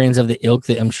libertarians of the ilk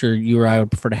that I'm sure you or I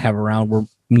would prefer to have around were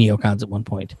neocons at one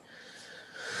point.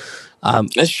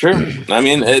 That's true. I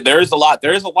mean, there is a lot.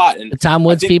 And the Tom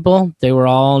Woods people, they were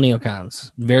all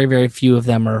neocons. Very, very few of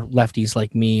them are lefties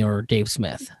like me or Dave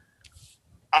Smith.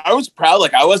 I was proud.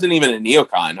 Like, I wasn't even a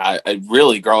neocon. I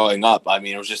really, growing up, I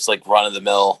mean, it was just like run of the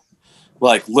mill,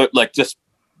 like just,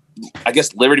 I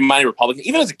guess, liberty-minded Republican.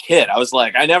 Even as a kid, I was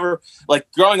like, I never,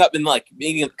 like, growing up in, like,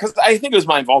 being, because I think it was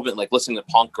my involvement, like, listening to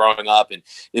punk growing up, and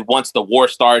once the war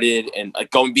started, and,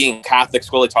 like, being Catholic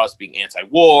school, they taught us being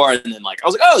anti-war, and then, like, I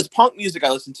was like, oh, this punk music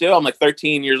I listen to, I'm, like,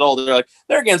 13 years old, they're like,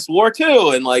 they're against war,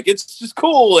 too, and, like, it's just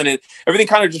cool, and everything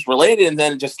kind of just related, and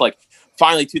then just, like,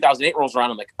 finally 2008 rolls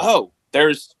around, I'm like, oh,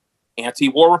 there's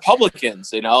anti-war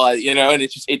Republicans, and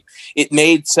it just it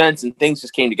made sense, and things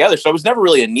just came together. So I was never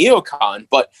really a neocon,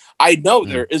 but I know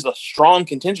there is a strong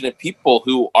contingent of people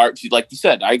who are, like you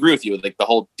said, I agree with you, like the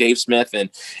whole Dave Smith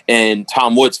and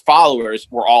Tom Woods followers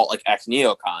were all like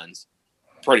ex-neocons,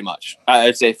 pretty much.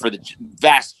 I'd say for the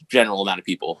vast general amount of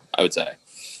people, I would say.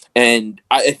 And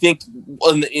I think,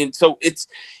 and so it's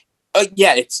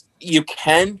you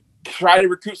can try to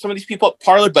recruit some of these people at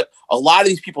Parler, but a lot of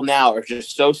these people now are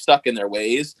just so stuck in their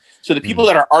ways. So the people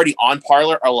that are already on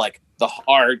Parler are like the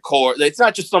hardcore. It's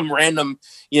not just some random,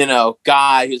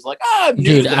 guy who's like,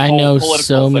 dude, I know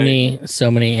so many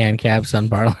ANCAPs on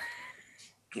Parler.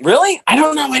 Really? I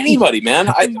don't know anybody, man.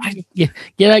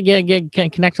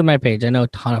 Get connect with my page. I know a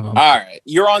ton of them. All right,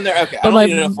 you're on there. Okay,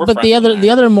 but the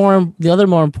other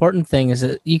more important thing is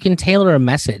that you can tailor a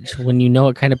message when you know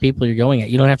what kind of people you're going at.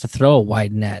 You don't have to throw a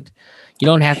wide net. You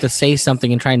don't have to say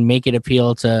something and try and make it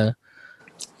appeal to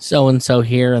so and so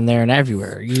here and there and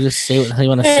everywhere. You just say what the hell you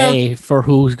want to say for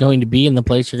who's going to be in the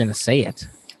place you're going to say it.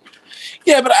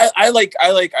 Yeah, but I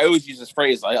always use this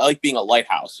phrase. I like being a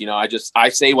lighthouse. I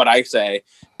say what I say,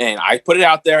 and I put it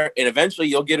out there, and eventually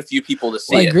you'll get a few people to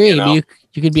see it. I agree.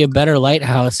 You could be a better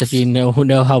lighthouse if you know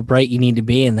how bright you need to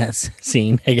be in that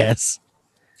scene, I guess.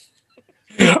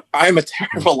 I'm a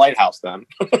terrible lighthouse then.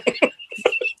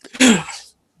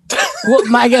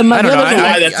 Well, I don't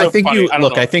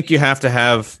know. I think you have to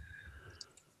have.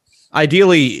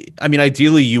 Ideally,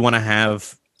 you want to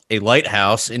have a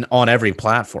lighthouse on every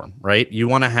platform, right? You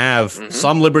want to have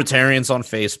some libertarians on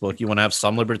Facebook. You want to have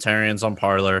some libertarians on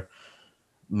Parler.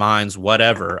 minds,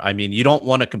 whatever. I mean, you don't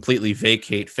want to completely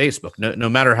vacate Facebook. No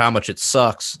matter how much it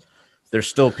sucks, there's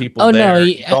still people there. No,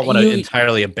 you don't want to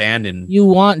entirely abandon. You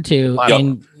want to,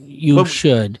 and you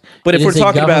should. But if we're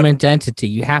talking about government entity,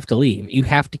 you have to leave. You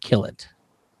have to kill it.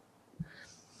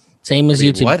 Same as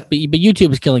YouTube. What? But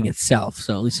YouTube is killing itself,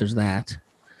 so at least there's that.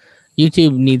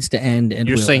 YouTube needs to end. And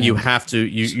you're saying you have to.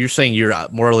 You're saying you're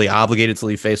morally obligated to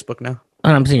leave Facebook now?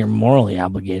 I'm saying you're morally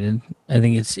obligated. I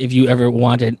think it's if you ever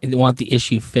want the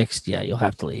issue fixed, you'll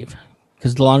have to leave.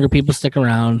 Because the longer people stick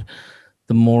around,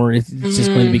 the more it's just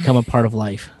going to become a part of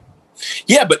life.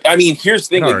 Yeah, but I mean, here's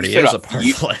the thing: it already is a part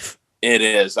of life. It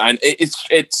is.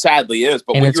 It sadly is.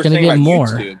 But and what it's going to get more.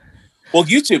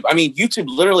 YouTube. I mean, YouTube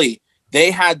literally. They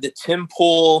had the Tim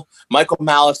Pool, Michael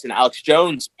Malice, and Alex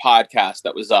Jones podcast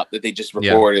that was up that they just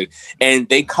recorded, and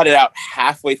they cut it out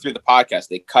halfway through the podcast.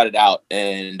 They cut it out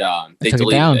and they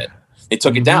deleted it. They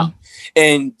took it down,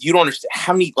 and you don't understand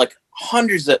how many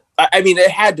hundreds of. I mean,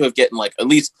 it had to have gotten at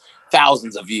least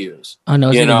thousands of views. Oh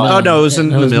no! It was in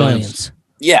the millions.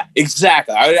 Yeah,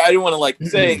 exactly. I didn't want to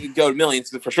say go to millions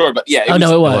for sure, but yeah.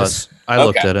 It was. I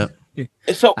looked at it.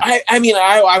 So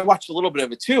I watched a little bit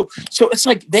of it too. So it's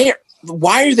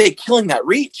why are they killing that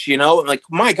reach?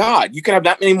 My God, you can have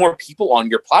that many more people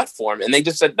on your platform. And they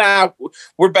just said, nah,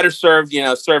 we're better served,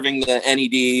 serving the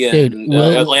NED and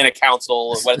Atlanta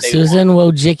Council. Susan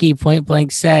Wojcicki point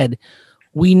blank said,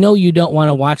 we know you don't want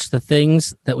to watch the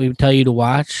things that we tell you to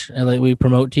watch and we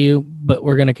promote to you, but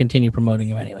we're going to continue promoting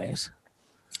you anyways.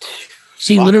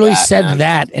 She literally said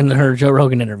that in her Joe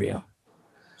Rogan interview.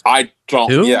 I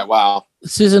don't. Who? Yeah, wow.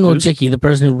 Susan Wojcicki, the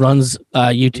person who runs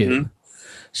YouTube. Mm-hmm.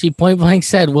 She point blank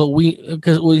said,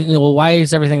 why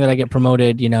is everything that I get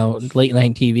promoted, late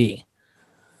night TV?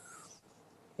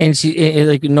 And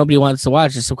she nobody wants to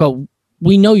watch it. So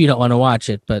we know you don't want to watch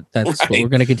it, but that's what we're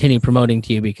going to continue promoting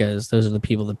to you because those are the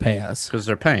people that pay us. Because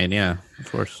they're paying, yeah, of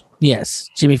course. Yes,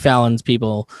 Jimmy Fallon's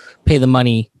people pay the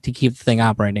money to keep the thing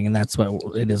operating, and that's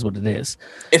what it is. What it is.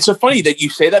 It's so funny that you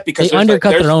say that because they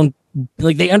undercut their own.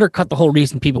 They undercut the whole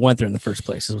reason people went there in the first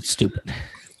place. Is what's stupid.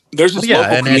 There's this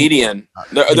local comedian.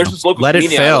 There's this local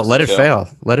comedian. Let it fail.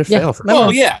 Let it fail.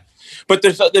 Well, yeah. But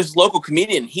there's this local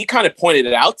comedian. He kind of pointed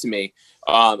it out to me.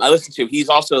 I listened to. He's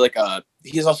also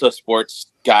a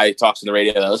sports guy. He talks on the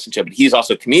radio that I listen to. But he's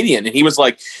also a comedian. And he was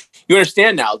like, you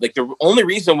understand now, the only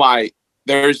reason why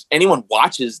there's anyone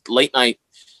watches late night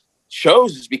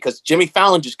shows is because Jimmy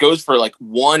Fallon just goes for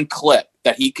one clip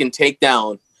that he can take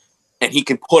down and he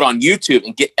can put on YouTube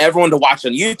and get everyone to watch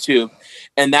on YouTube.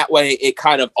 And that way it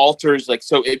kind of alters,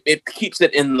 so it keeps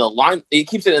it in the line. It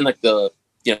keeps it in the,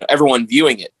 everyone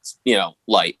viewing it,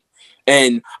 light.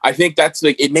 And I think that's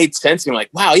it made sense. And I'm like,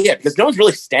 wow, yeah, because no one's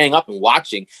really staying up and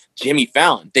watching Jimmy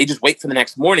Fallon. They just wait for the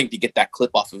next morning to get that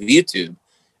clip off of YouTube.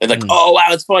 And oh, wow,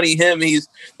 it's funny.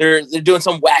 They're doing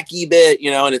some wacky bit,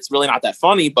 and it's really not that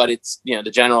funny, but it's,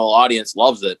 the general audience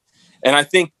loves it. And I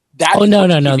think that. Oh, no.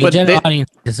 The general audience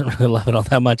doesn't really love it all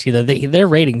that much either. Their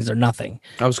ratings are nothing.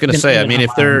 I was going to say, I mean,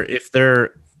 if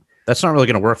they're, that's not really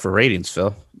going to work for ratings,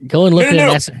 Phil. Go and look at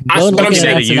it. Go and look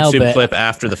at a YouTube clip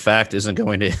after the fact isn't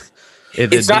going to.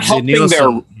 It's not helping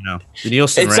the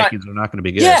Nielsen rankings are not going to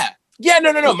be good. Yeah,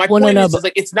 no. My point is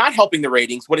it's not helping the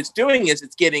ratings. What it's doing is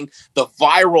it's getting the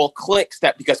viral clicks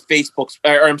because Facebook's,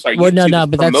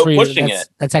 YouTube's but pushing it.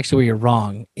 That's actually where you're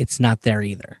wrong. It's not there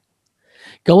either.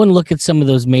 Go and look at some of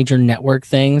those major network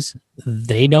things.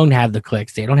 They don't have the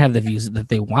clicks. They don't have the views that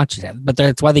they want you to have. But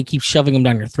that's why they keep shoving them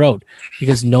down your throat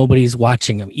because nobody's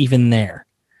watching them, even there.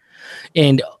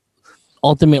 And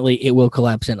ultimately, it will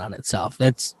collapse in on itself.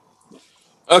 That's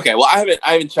okay. Well, I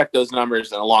haven't checked those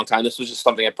numbers in a long time. This was just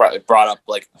something I brought up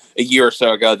a year or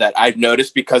so ago that I've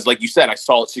noticed because, like you said, I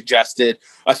saw it suggested.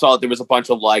 I saw that there was a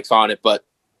bunch of likes on it, but.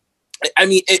 I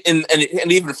mean,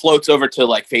 it even floats over to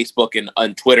Facebook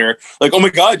and Twitter. Oh my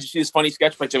God, you see this funny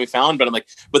sketch by Jimmy Fallon? But I'm like,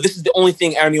 but this is the only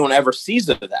thing anyone ever sees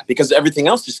of that because everything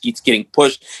else just keeps getting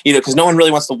pushed, because no one really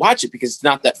wants to watch it because it's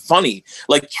not that funny.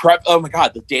 Oh my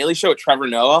God, The Daily Show with Trevor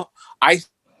Noah.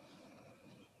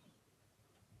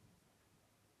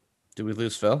 Did we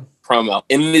lose Phil? Promo.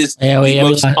 And it is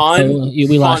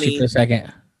we lost you for a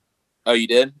second. Oh, you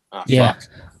did? Oh, yeah. Fuck.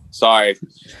 Sorry,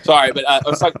 but I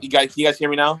was talking. Can you guys hear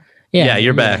me now? Yeah,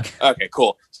 you're back. Okay,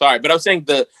 cool. Sorry, but I was saying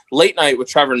the late night with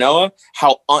Trevor Noah,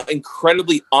 how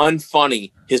incredibly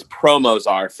unfunny his promos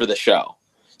are for the show.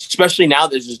 Especially now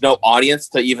there's just no audience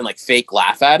to even fake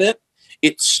laugh at it.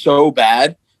 It's so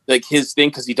bad. His thing,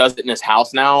 because he does it in his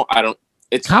house now.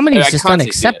 Comedy is just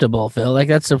unacceptable, Phil.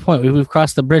 That's the point. We've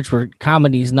crossed the bridge where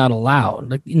comedy is not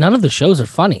allowed. None of the shows are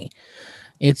funny.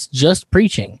 It's just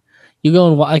preaching. You go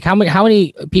and like how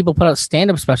many people put out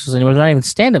stand-up specials anymore? They're not even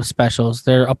stand-up specials.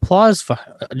 They're applause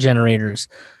generators.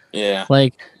 Yeah.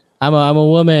 Like I'm a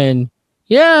woman.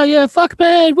 Yeah, fuck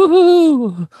man.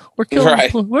 Woohoo.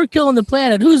 We're killing the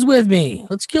planet. Who's with me?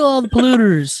 Let's kill all the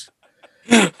polluters.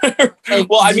 Like,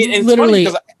 well, I mean, it's literally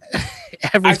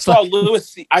I saw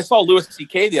Louis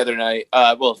C.K. the other night.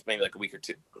 Well, maybe like a week or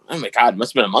two. Oh my God, it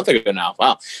must have been a month ago now.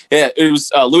 Wow. Yeah, it was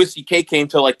Louis C.K. came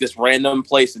to like this random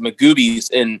place in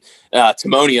Magoobies in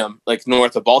Timonium, like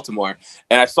north of Baltimore.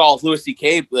 And I saw Louis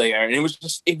C.K. there, and it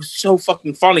was so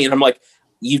fucking funny. And I'm like,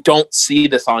 you don't see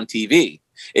this on TV.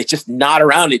 It's just not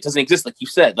around. It doesn't exist, like you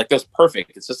said. Like that's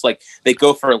perfect. It's just like they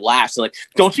go for laughs. And like,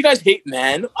 don't you guys hate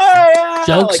men? Oh, yeah!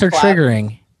 Jokes like, are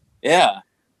triggering. Yeah,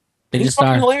 they just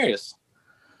fucking are hilarious.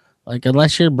 Like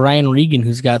unless you're Brian Regan,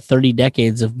 who's got 30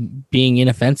 decades of being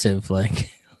inoffensive,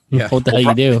 like what the hell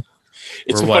you do?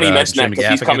 It's funny you mention that because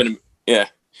he's coming. Yeah,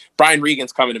 Brian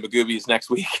Regan's coming to Magoobies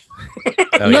next week.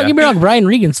 Don't get me wrong, Brian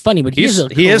Regan's funny, but he is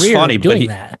funny doing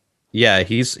that. Yeah,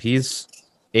 he's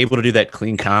able to do that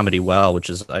clean comedy well, which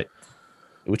is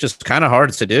kind of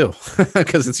hard to do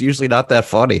because it's usually not that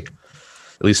funny,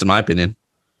 at least in my opinion.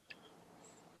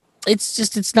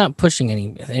 It's not pushing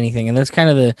anything, and that's kind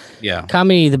of the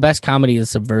comedy. The best comedy is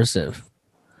subversive,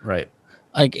 right?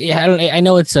 Like I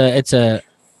know it's a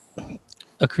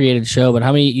created show, but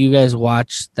how many of you guys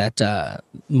watch that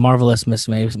Marvelous Miss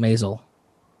Maisel?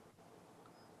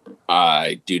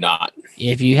 I do not.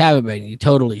 If you haven't been, you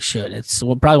totally should. It's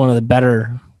probably one of the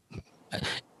better.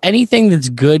 Anything that's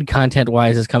good content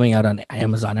wise is coming out on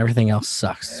Amazon. Everything else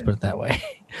sucks. Let's put it that way.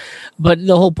 But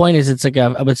the whole point is, it's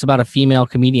about a female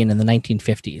comedian in the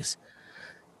 1950s,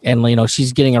 and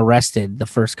she's getting arrested the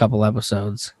first couple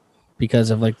episodes because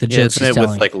of like the jokes she's telling.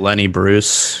 With like Lenny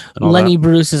Bruce. Lenny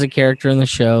Bruce is a character in the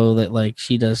show that like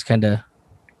she does kind of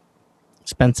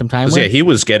spend some time with. Yeah, he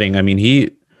was getting. I mean,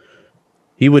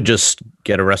 he would just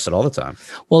get arrested all the time.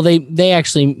 Well, they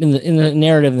actually in the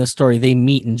narrative in the story they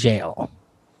meet in jail.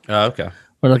 Oh, okay.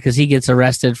 Or because he gets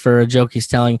arrested for a joke he's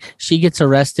telling. She gets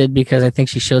arrested because I think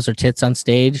she shows her tits on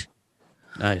stage.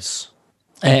 Nice.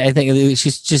 I think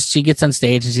she gets on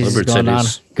stage and she's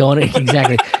just going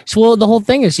exactly. Well, the whole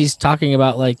thing is she's talking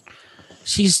about like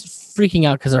she's freaking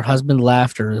out because her husband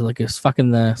left or like is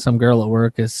fucking some girl at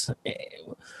work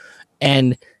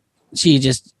and she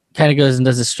just kind of goes and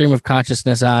does a stream of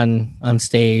consciousness on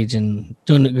stage and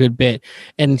doing a good bit,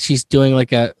 and she's doing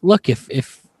like a look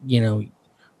if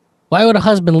why would a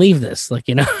husband leave this? Like,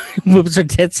 moves her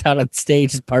tits out on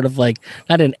stage as part of like,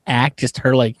 not an act, just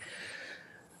her like,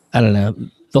 I don't know,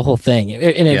 the whole thing.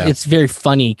 It's very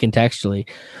funny contextually.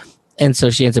 And so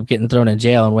she ends up getting thrown in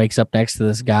jail and wakes up next to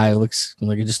this guy who looks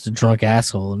like just a drunk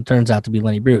asshole and turns out to be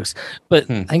Lenny Bruce. But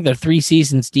I think they're 3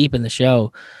 seasons deep in the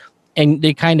show. And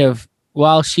they kind of,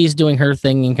 while she's doing her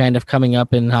thing and kind of coming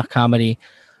up in comedy,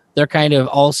 they're kind of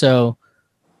also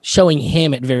showing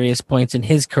him at various points in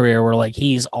his career where like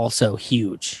he's also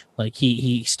huge. Like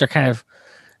he kind of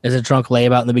as a drunk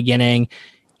layabout in the beginning.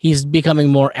 He's becoming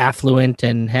more affluent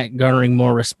and garnering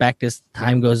more respect as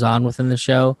time goes on within the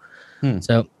show.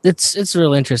 So it's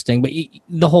real interesting. But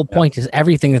the whole point is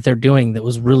everything that they're doing that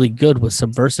was really good was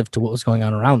subversive to what was going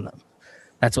on around them.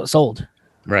 That's what sold.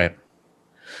 Right.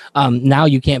 Now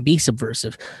you can't be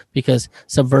subversive because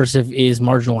subversive is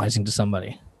marginalizing to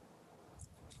somebody.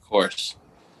 Of course.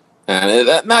 And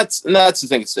that's the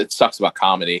thing. It sucks about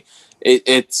comedy.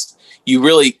 It's you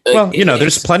really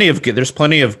there's plenty of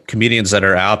comedians that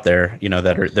are out there,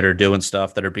 that are doing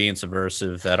stuff that are being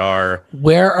subversive that are.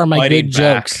 Where are my good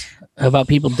jokes about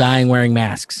people dying wearing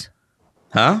masks?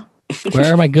 Huh?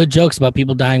 Where are my good jokes about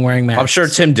people dying wearing masks? I'm sure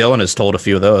Tim Dillon has told a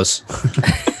few of those.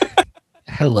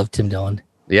 I love Tim Dillon.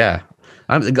 Yeah,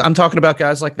 I'm talking about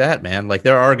guys like that, man. Like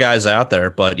there are guys out there,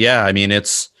 but yeah, I mean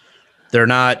they're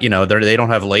not, they don't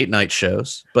have late night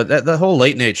shows, but the whole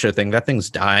late night show thing, that thing's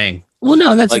dying. Well,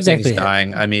 no, that's exactly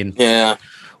dying. I mean, yeah.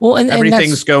 Well, and everything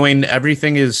is going to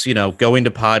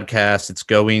podcasts. It's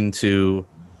going to,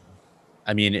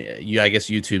 I guess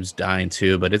YouTube's dying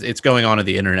too, but it's going on to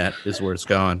the internet is where it's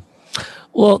going.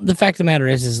 Well, the fact of the matter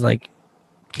is like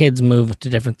kids move to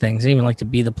different things. They even like to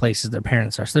be the places their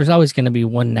parents are. So there's always going to be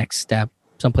one next step,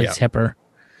 someplace hipper.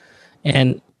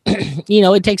 And,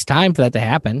 it takes time for that to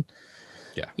happen.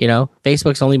 Yeah.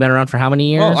 Facebook's only been around for how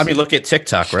many years? Well, look at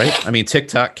TikTok, right?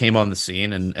 TikTok came on the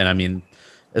scene and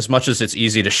as much as it's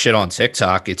easy to shit on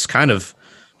TikTok, it's kind of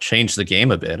changed the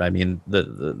game a bit.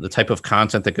 The type of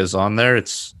content that goes on there,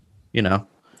 it's,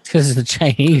 because it's the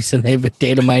Chinese and they've been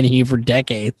data mining you for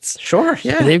decades. Sure,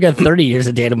 yeah. They've got 30 years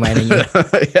of data mining you.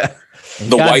 Yeah.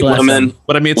 The God white bless women. them.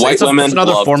 But I mean, White it's women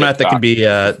another love format TikTok.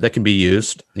 that can be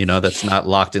used. You know, that's not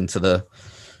locked into the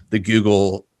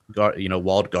Google,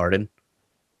 walled garden.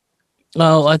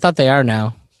 Oh, I thought they are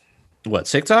now. What,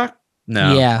 TikTok?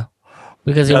 No. Yeah,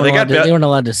 because they weren't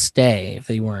allowed to stay if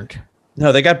they weren't.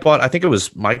 No, they got bought. I think it was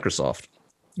Microsoft.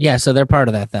 Yeah, so they're part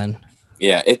of that then.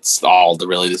 Yeah, it's all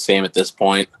really the same at this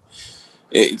point.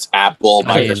 It's Apple,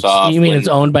 Microsoft. You mean it's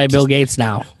owned by Bill Gates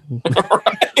now?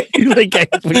 Like,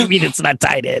 what do you mean it's not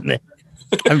tied in?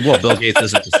 Well, Bill Gates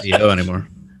isn't the CEO anymore.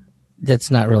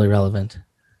 That's not really relevant.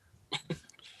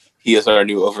 He is our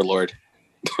new overlord.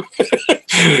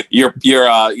 You're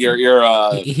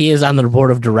He is on the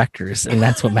board of directors, and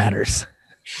that's what matters.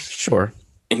 Sure.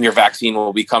 And your vaccine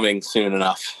will be coming soon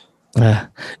enough.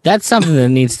 That's something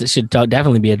that should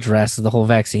definitely be addressed. The whole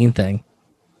vaccine thing.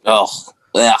 Oh,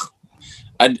 yeah.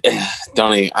 I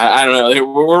don't know.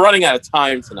 We're running out of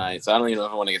time tonight, so I don't even know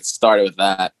if I want to get started with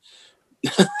that.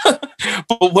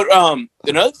 But what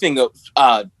another thing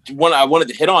one I wanted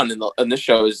to hit on in this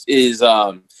show is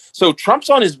so Trump's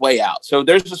on his way out. So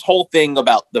there's this whole thing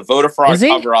about the voter fraud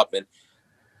cover up, and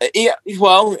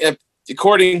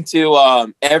according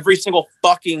to every single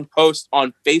fucking post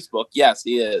on Facebook, yes,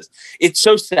 he is. It's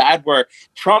so sad where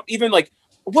Trump even like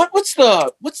what's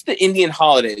the Indian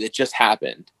holiday that just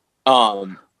happened?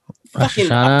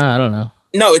 Fucking I don't know.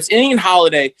 No, it's Indian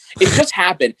holiday. It just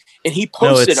happened, and he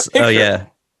posted a picture. Oh yeah.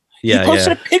 He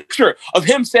posted a picture of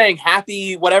him saying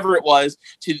happy whatever it was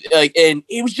to and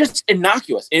it was just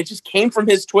innocuous. And it just came from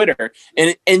his Twitter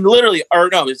and literally, or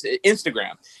no, it's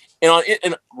Instagram.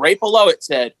 And right below it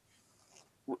said,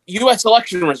 U.S.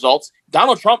 election results,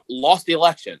 Donald Trump lost the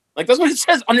election. Like, that's what it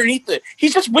says underneath it.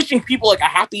 He's just wishing people like a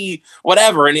happy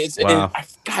whatever. And it's,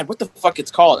 God, what the fuck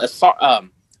it's called?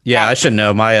 Yeah, I should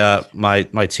know.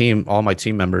 My team, all my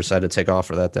team members had to take off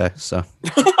for that day. So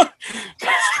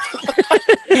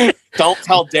don't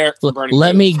tell Derek.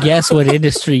 Let me guess what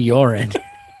industry you're in.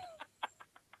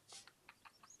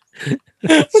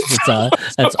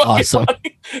 That's awesome.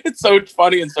 Funny. It's so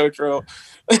funny and so true.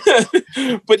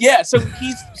 But yeah, so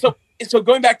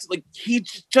going back to like he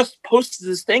just posted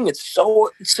this thing. It's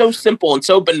so simple and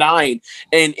so benign,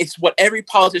 and it's what every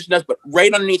politician does. But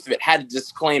right underneath of it had a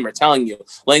disclaimer letting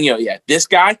you know, yeah, this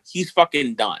guy, he's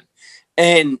fucking done,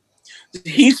 and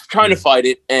he's trying to fight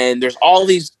it. And there's all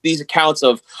these accounts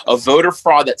of voter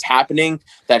fraud that's happening,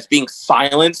 that's being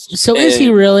silenced. So is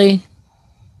he really?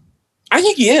 I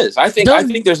think he is. I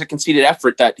think there's a conceited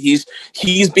effort that he's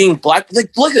being black.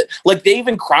 Like, look at, like, they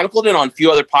even chronicled it on a few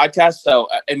other podcasts. So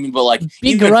I mean, but like,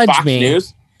 even Fox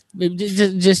News.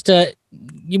 Just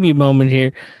give me a moment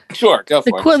here. Sure, go for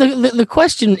it. The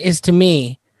question is, to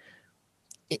me,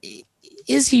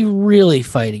 is he really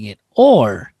fighting it,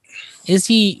 or is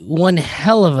he one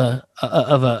hell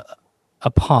of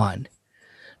a pawn?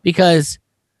 Because,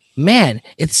 man,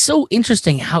 it's so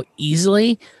interesting how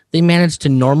easily they managed to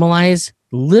normalize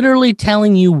literally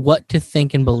telling you what to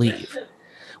think and believe.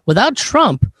 Without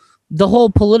Trump, the whole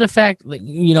PolitiFact,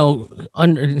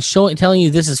 telling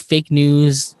you this is fake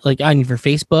news, like on your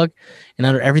Facebook and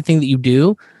under everything that you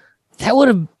do,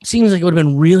 that seems like it would have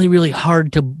been really, really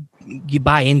hard to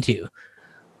buy into.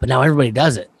 But now everybody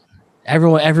does it.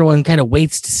 Everyone kind of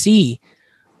waits to see,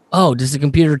 oh, does the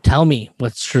computer tell me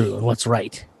what's true and what's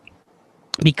right?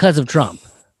 Because of Trump.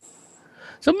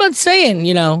 So I'm not saying,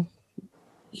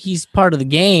 he's part of the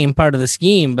game, part of the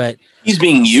scheme, but he's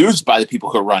being used by the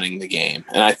people who are running the game.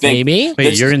 And I think maybe.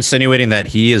 Wait, you're insinuating that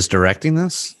he is directing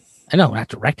this? I know, not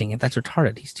directing it. That's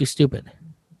retarded. He's too stupid.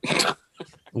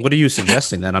 What are you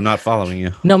suggesting then? I'm not following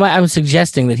you. No, I'm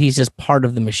suggesting that he's just part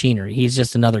of the machinery. He's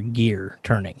just another gear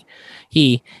turning.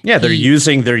 They're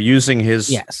using his.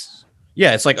 Yes.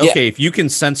 Yeah, it's like, okay, if you can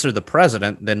censor the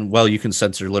president, then, you can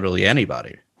censor literally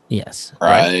anybody. Yes.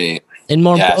 Right. And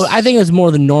I think it's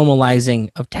more the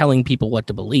normalizing of telling people what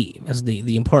to believe is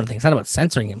the important thing. It's not about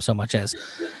censoring him so much as,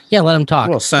 let him talk.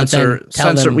 Well, censor,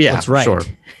 what's right. Sure.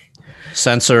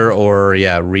 Censor or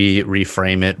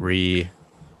reframe it,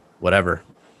 whatever.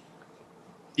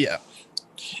 Yeah.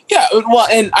 Yeah. Well,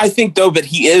 and I think though, but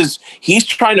he's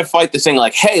trying to fight this thing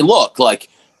like, hey, look, like,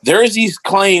 there's these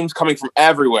claims coming from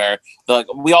everywhere. Like,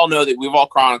 we all know that we've all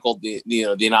chronicled the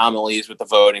anomalies with the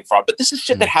voting fraud, but this is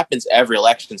shit that happens every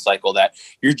election cycle that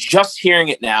you're just hearing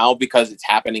it now because it's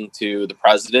happening to the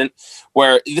president,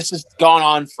 where this has gone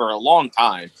on for a long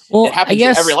time. Well, it happens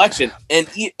in every election. And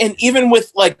even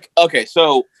with like, okay,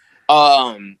 so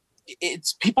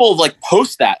it's people like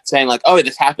post that saying like, oh,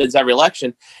 this happens every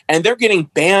election. And they're getting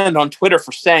banned on Twitter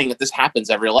for saying that this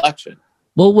happens every election.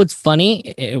 Well, what's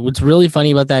what's really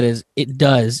funny about that is it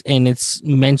does, and it's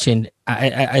mentioned.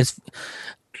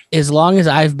 as long as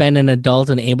I've been an adult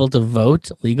and able to vote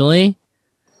legally,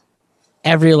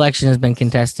 every election has been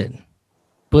contested.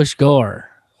 Bush, Gore,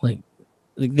 like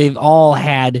they've all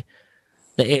had.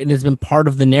 It has been part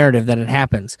of the narrative that it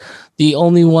happens. The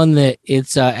only one that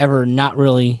it's ever not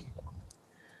really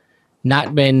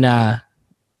not been. I'm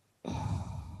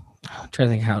trying to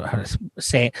think how to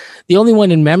say it. The only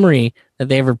one in memory that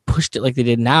they ever pushed it like they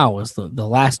did now was the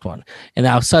last one, and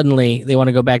now suddenly they want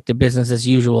to go back to business as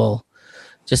usual.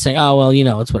 Just saying, oh, well,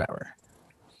 it's whatever.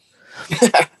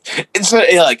 It's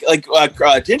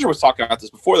Ginger was talking about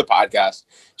this before the podcast.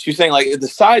 She was saying, like, the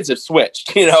sides have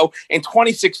switched. In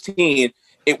 2016,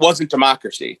 it wasn't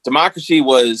democracy. Democracy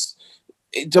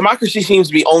seems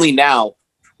to be only now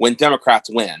when Democrats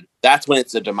win. That's when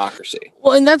it's a democracy.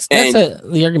 Well, and that's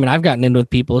the argument I've gotten into with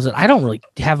people is that I don't really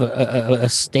have a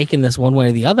stake in this one way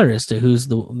or the other as to who's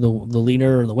the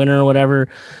leader or the winner or whatever.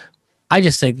 I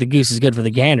just think the goose is good for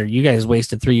the gander. You guys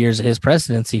wasted 3 years of his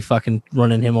presidency fucking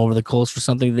running him over the coals for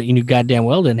something that you knew goddamn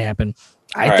well didn't happen.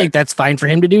 I think that's fine for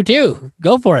him to do too.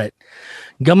 Go for it.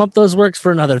 Gum up those works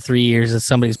for another 3 years of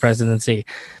somebody's presidency.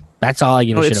 That's all I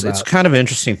give a shit about. It's kind of an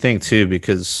interesting thing too,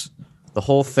 because the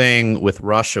whole thing with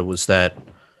Russia was that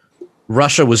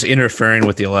Russia was interfering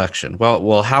with the election.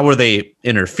 Well, how were they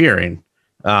interfering?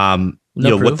 No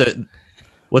proof.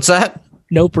 What's that?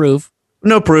 No proof.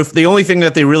 No proof. The only thing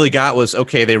that they really got was,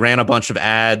 okay, they ran a bunch of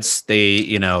ads.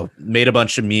 They, made a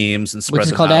bunch of memes and spread Which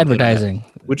is called advertising.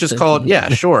 Which is called, yeah,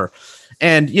 sure.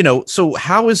 And, so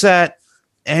how is that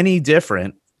any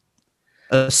different,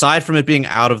 aside from it being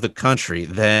out of the country,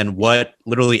 than what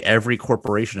literally every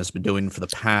corporation has been doing for the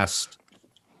past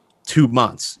 2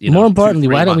 months? More importantly,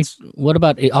 why don't we? What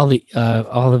about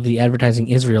all of the advertising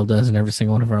Israel does in every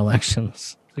single one of our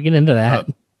elections? We get into that.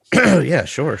 Yeah,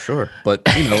 sure. But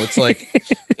it's like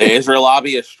the Israel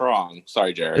lobby is strong.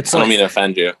 Sorry, Jared. I don't mean to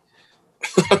offend you.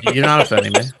 You're not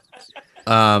offending me.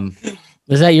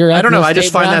 Is that your? I don't know. I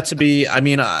just find that to be. I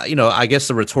mean, I guess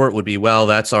the retort would be, well,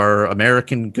 that's our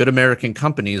good American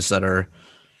companies that are,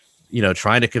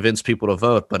 trying to convince people to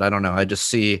vote. But I don't know. I just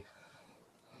see.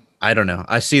 I don't know.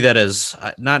 I see that as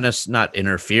not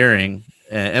interfering,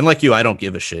 and like you, I don't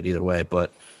give a shit either way.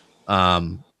 But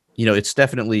it's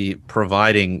definitely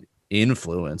providing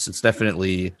influence. It's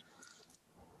definitely,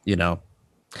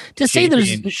 to say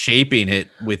there's shaping it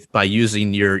by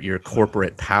using your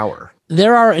corporate power.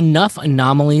 There are enough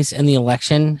anomalies in the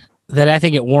election that I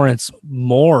think it warrants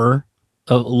more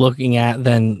of looking at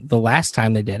than the last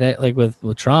time they did it, like with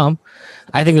Trump.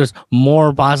 I think there's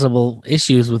more possible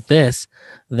issues with this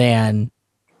than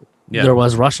there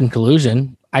was Russian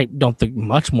collusion. I don't think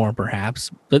much more, perhaps,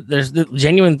 but there's the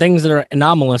genuine things that are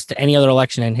anomalous to any other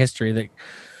election in history that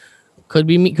could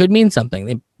mean something.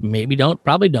 They maybe don't,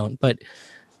 probably don't, but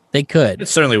they could.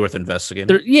 It's certainly worth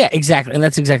investigating. Yeah, exactly, and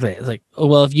that's exactly it. It's like,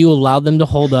 well, if you allowed them to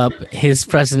hold up his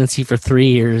presidency for 3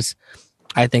 years,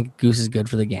 I think goose is good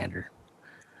for the gander.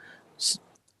 Just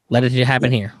let it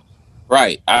happen here.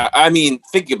 Right. I mean,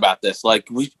 think about this. Like,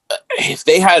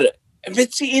 if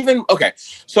it's even okay.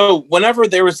 So whenever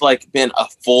there was been a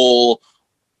full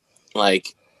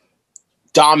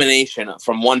domination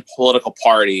from one political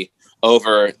party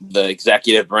over the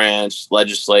executive branch,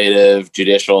 legislative,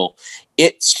 judicial,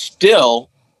 it's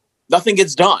still nothing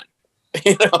gets done.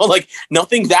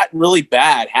 Nothing that really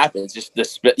bad happens. Just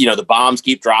the bombs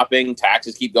keep dropping,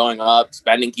 taxes keep going up,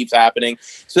 spending keeps happening.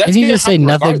 So that's you just say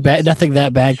nothing bad, nothing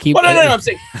that bad. No.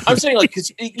 I'm saying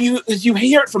because you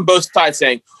hear it from both sides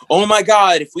saying, "Oh my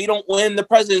God, if we don't win the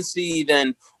presidency,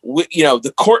 then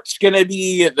the court's gonna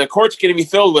be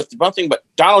filled with nothing but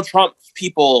Donald Trump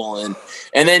people," and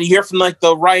then you hear from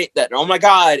the right that, "Oh my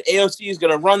God, AOC is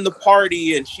gonna run the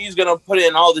party and she's gonna put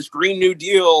in all this Green New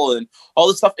Deal and all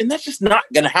this stuff," and that's just not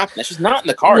gonna happen. That's just not in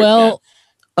the cards. Well,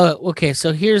 okay,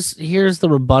 so here's the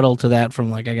rebuttal to that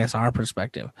from I guess our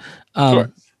perspective.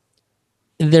 Sure.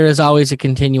 There is always a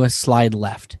continuous slide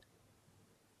left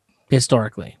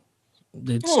historically.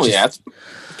 It's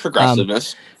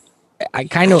progressiveness. I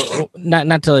kind of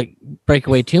not to break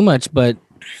away too much, but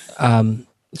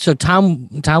so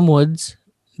Tom Woods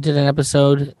did an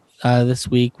episode this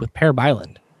week with Per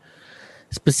Byland,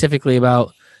 specifically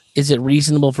about, is it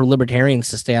reasonable for libertarians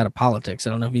to stay out of politics?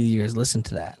 I don't know if either of you guys listened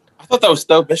to that. I thought that was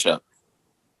Stowe Bishop.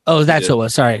 Oh, that's what it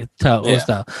was. Sorry, was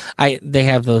Stowe. They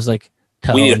have those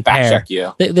Toe we need to fact pear. check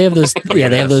you. They have those. They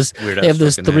have those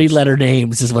 3-letter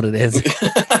names. Is what it is.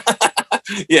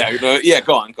 Yeah.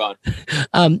 Go on.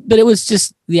 But it was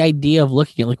just the idea of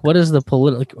looking at what is the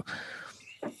political.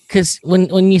 Because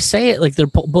when you say it they're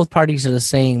both parties are the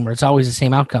same, or it's always the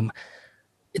same outcome,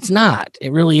 it's not.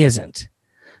 It really isn't.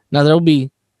 Now there will be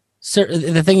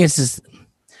certain. The thing is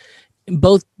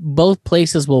both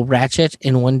places will ratchet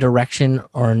in one direction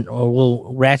or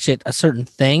will ratchet a certain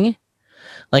thing.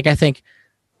 Like I think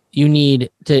you need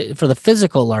to for the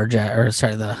physical largesse,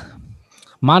 the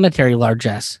monetary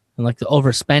largesse, and like the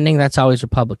overspending. That's always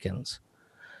Republicans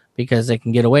because they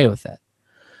can get away with it.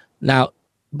 Now,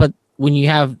 but when you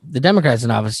have the Democrats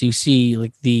in office, you see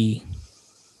like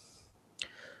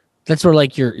that's where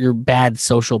like your bad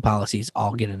social policies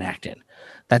all get enacted.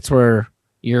 That's where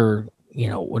your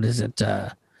what is it?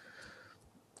 That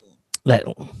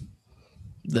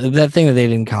thing that they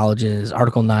did in college is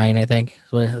Article 9, I think.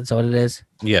 That's what it is.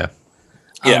 Yeah.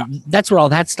 Yeah. That's where all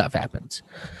that stuff happens.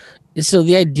 So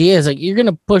the idea is like you're going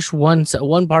to push one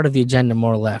part of the agenda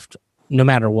more left, no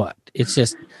matter what. It's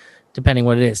just depending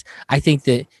what it is. I think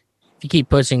that if you keep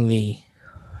pushing the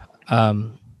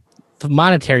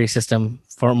monetary system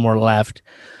for more left,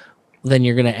 then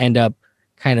you're going to end up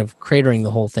kind of cratering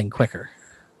the whole thing quicker.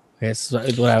 That's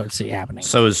what I would see happening.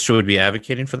 So should we be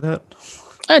advocating for that?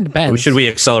 It depends. Or should we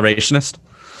accelerationist?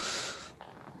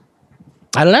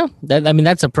 I don't know.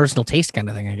 That's a personal taste kind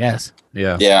of thing, I guess.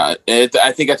 Yeah. Yeah.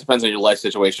 I think that depends on your life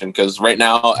situation. Because right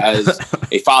now, as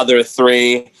a father of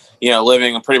 3,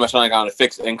 living pretty much on a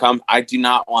fixed income, I do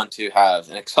not want to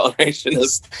have an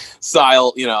accelerationist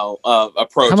style,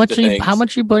 approach to things. How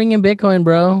much are you putting in Bitcoin,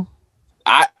 bro?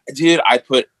 I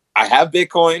have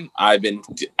Bitcoin.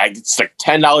 It's like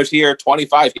 $10 here,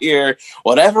 $25 here,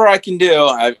 whatever I can do.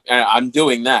 I'm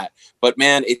doing that. But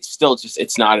man, it's still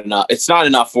it's not enough. It's not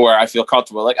enough where I feel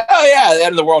comfortable. Like, oh yeah, the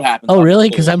end of the world happens. Oh really?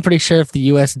 Because I'm pretty sure if the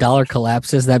U.S. dollar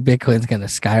collapses, that Bitcoin's going to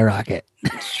skyrocket.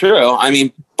 It's true.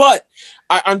 But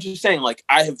I'm just saying, like,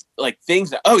 I have like things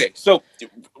that. Okay, so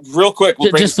real quick,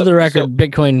 just for the record,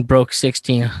 Bitcoin broke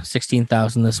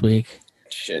 16,000 this week.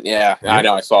 Shit, yeah, I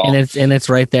know. I saw, and it's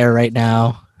right there right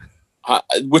now.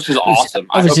 Which is awesome.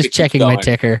 I was just checking my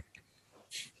ticker.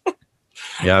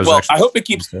 Yeah, I hope it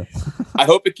keeps. I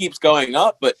hope it keeps going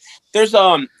up. But there's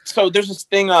this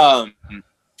thing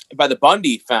by the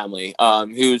Bundy family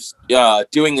who's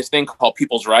doing this thing called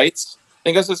People's Rights. I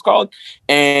think that's what it's called.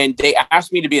 And they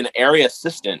asked me to be an area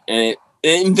assistant, and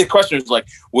the question was like,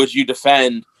 would you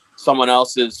defend someone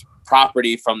else's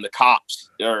property from the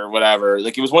cops or whatever?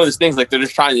 Like, it was one of those things, like, they're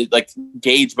just trying to like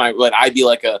gauge I'd be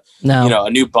like a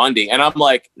new Bundy, and I'm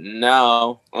like,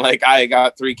 no, like, I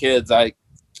got 3 kids, I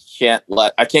can't go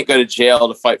to jail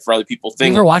to fight for other people's things.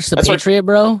 You ever watch The Patriot,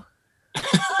 bro?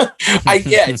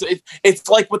 It's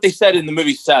like what they said in the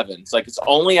movie 7. It's like, it's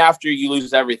only after you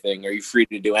lose everything are you free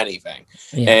to do anything.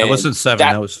 Yeah, it wasn't 7.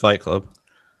 That was Fight Club.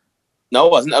 No,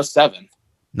 it wasn't. That was 7.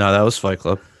 No, that was Fight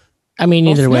Club. I mean,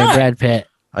 either way, Brad Pitt.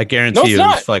 I guarantee it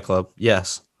was Fight Club.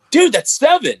 Yes. Dude, that's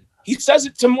 7. He says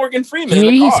it to Morgan Freeman.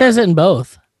 Maybe he says it in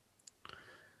both.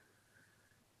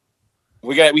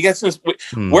 We got some.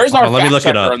 Where's our? Let me look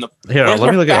it up.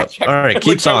 Let me look it up. All right,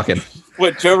 keep talking.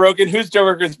 What, Joe Rogan? Who's Joe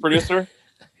Rogan's producer?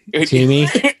 Jamie.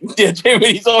 Yeah,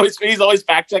 Jamie. He's always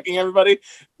fact checking everybody.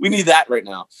 We need that right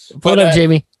now. Pull it up,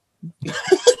 Jamie.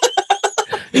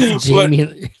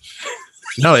 Jamie.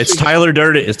 No, it's Tyler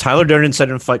Durden. It's Tyler Durden said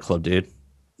in Fight Club, dude.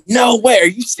 No way. Are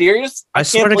you serious? I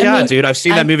swear to God, dude. I've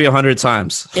seen that movie 100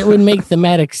 times. It would make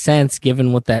thematic sense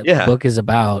given what that book is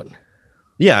about.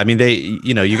 Yeah, I mean,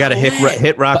 you got to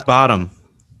hit rock bottom,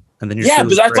 and then you're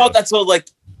because I thought that's what, like.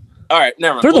 All right,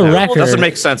 never mind. For the record, doesn't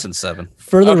make sense in 7.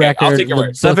 For the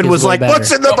record, 7 was like,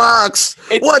 what's in the box?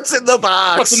 What's in the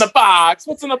box? What's in the box?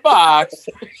 What's in the box?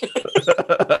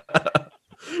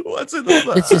 What's in the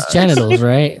box? It's his genitals,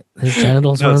 right? His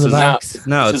genitals were in the box.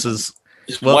 No, it's his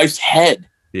wife's head.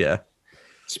 Yeah.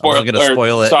 I'm going to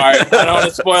spoil it. Sorry, I don't want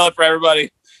to spoil it for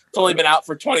everybody. It's only been out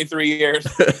for 23 years.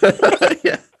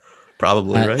 Yeah.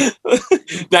 Probably, right?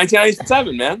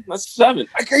 1997, man. That's 7.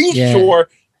 Are you sure?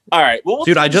 All right. Well,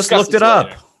 dude, I just looked it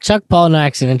up. Chuck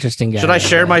Palahniuk's an interesting guy. Should I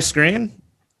share my screen?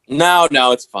 No,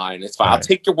 it's fine. It's fine. I'll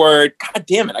take your word. God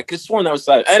damn it. I could have sworn that was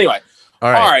 7. Anyway.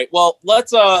 All right. Well,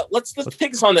 let's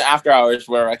take this on the after hours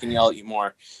where I can yell at you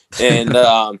more. And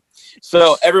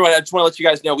so everyone, I just want to let you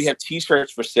guys know we have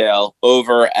t-shirts for sale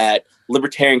over at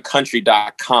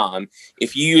libertariancountry.com.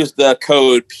 If you use the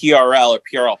code PRL or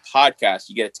PRL podcast,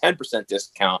 you get a 10%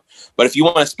 discount. But if you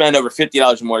want to spend over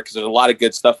 $50 or more, because there's a lot of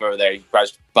good stuff over there, you can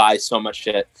probably buy so much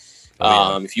shit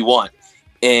if you want.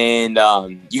 And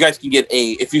you guys can get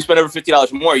if you spend over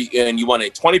 $50 or more and you want a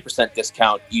 20%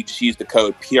 discount, you just use the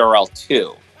code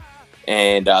PRL2.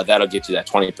 And that'll get you that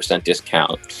 20%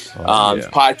 discount.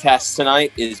 Podcast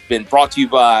tonight has been brought to you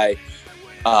by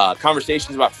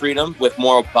Conversations About Freedom with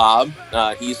Moral Bob.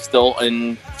 He's still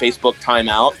in Facebook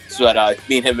timeout, so that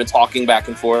me and him have been talking back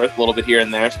and forth a little bit here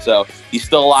and there. So he's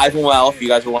still alive and well, if you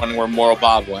guys were wondering where Moral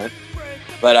Bob went.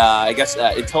 But I guess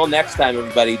until next time,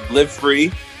 everybody, live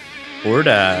free or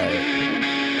die.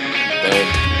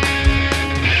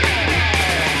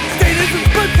 Statism's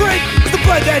footprint is the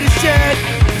blood that is shed,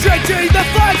 drenching the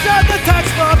flags on the tax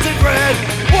bombs in red.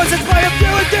 Was its way of few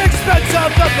at the expense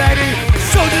of the many,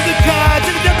 soldiers and cards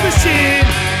in a death machine.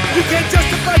 You can't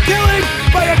justify killing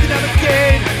by economic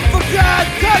gain. For God,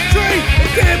 country,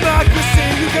 and democracy,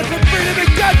 you can put freedom at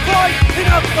gunpoint in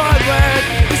a foreign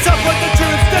land. You support the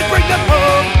troops, then bring them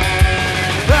home.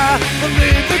 I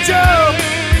believe that you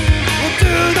will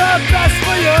do the best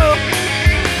for you,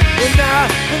 and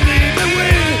I believe that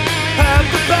we have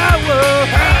the power,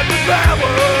 have the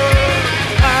power.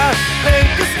 I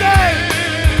hate the state,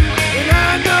 and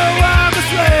I know I'm a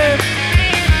slave.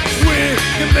 We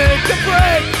can make a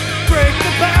break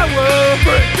the power,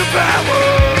 break the power.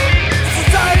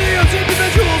 Society owes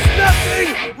individuals nothing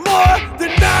more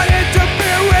than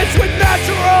non-interference with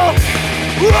natural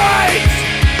rights.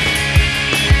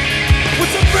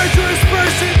 Once a virtuous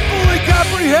person fully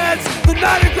comprehends the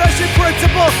non-aggression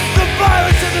principle, the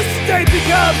violence of the state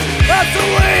becomes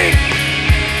obsolete.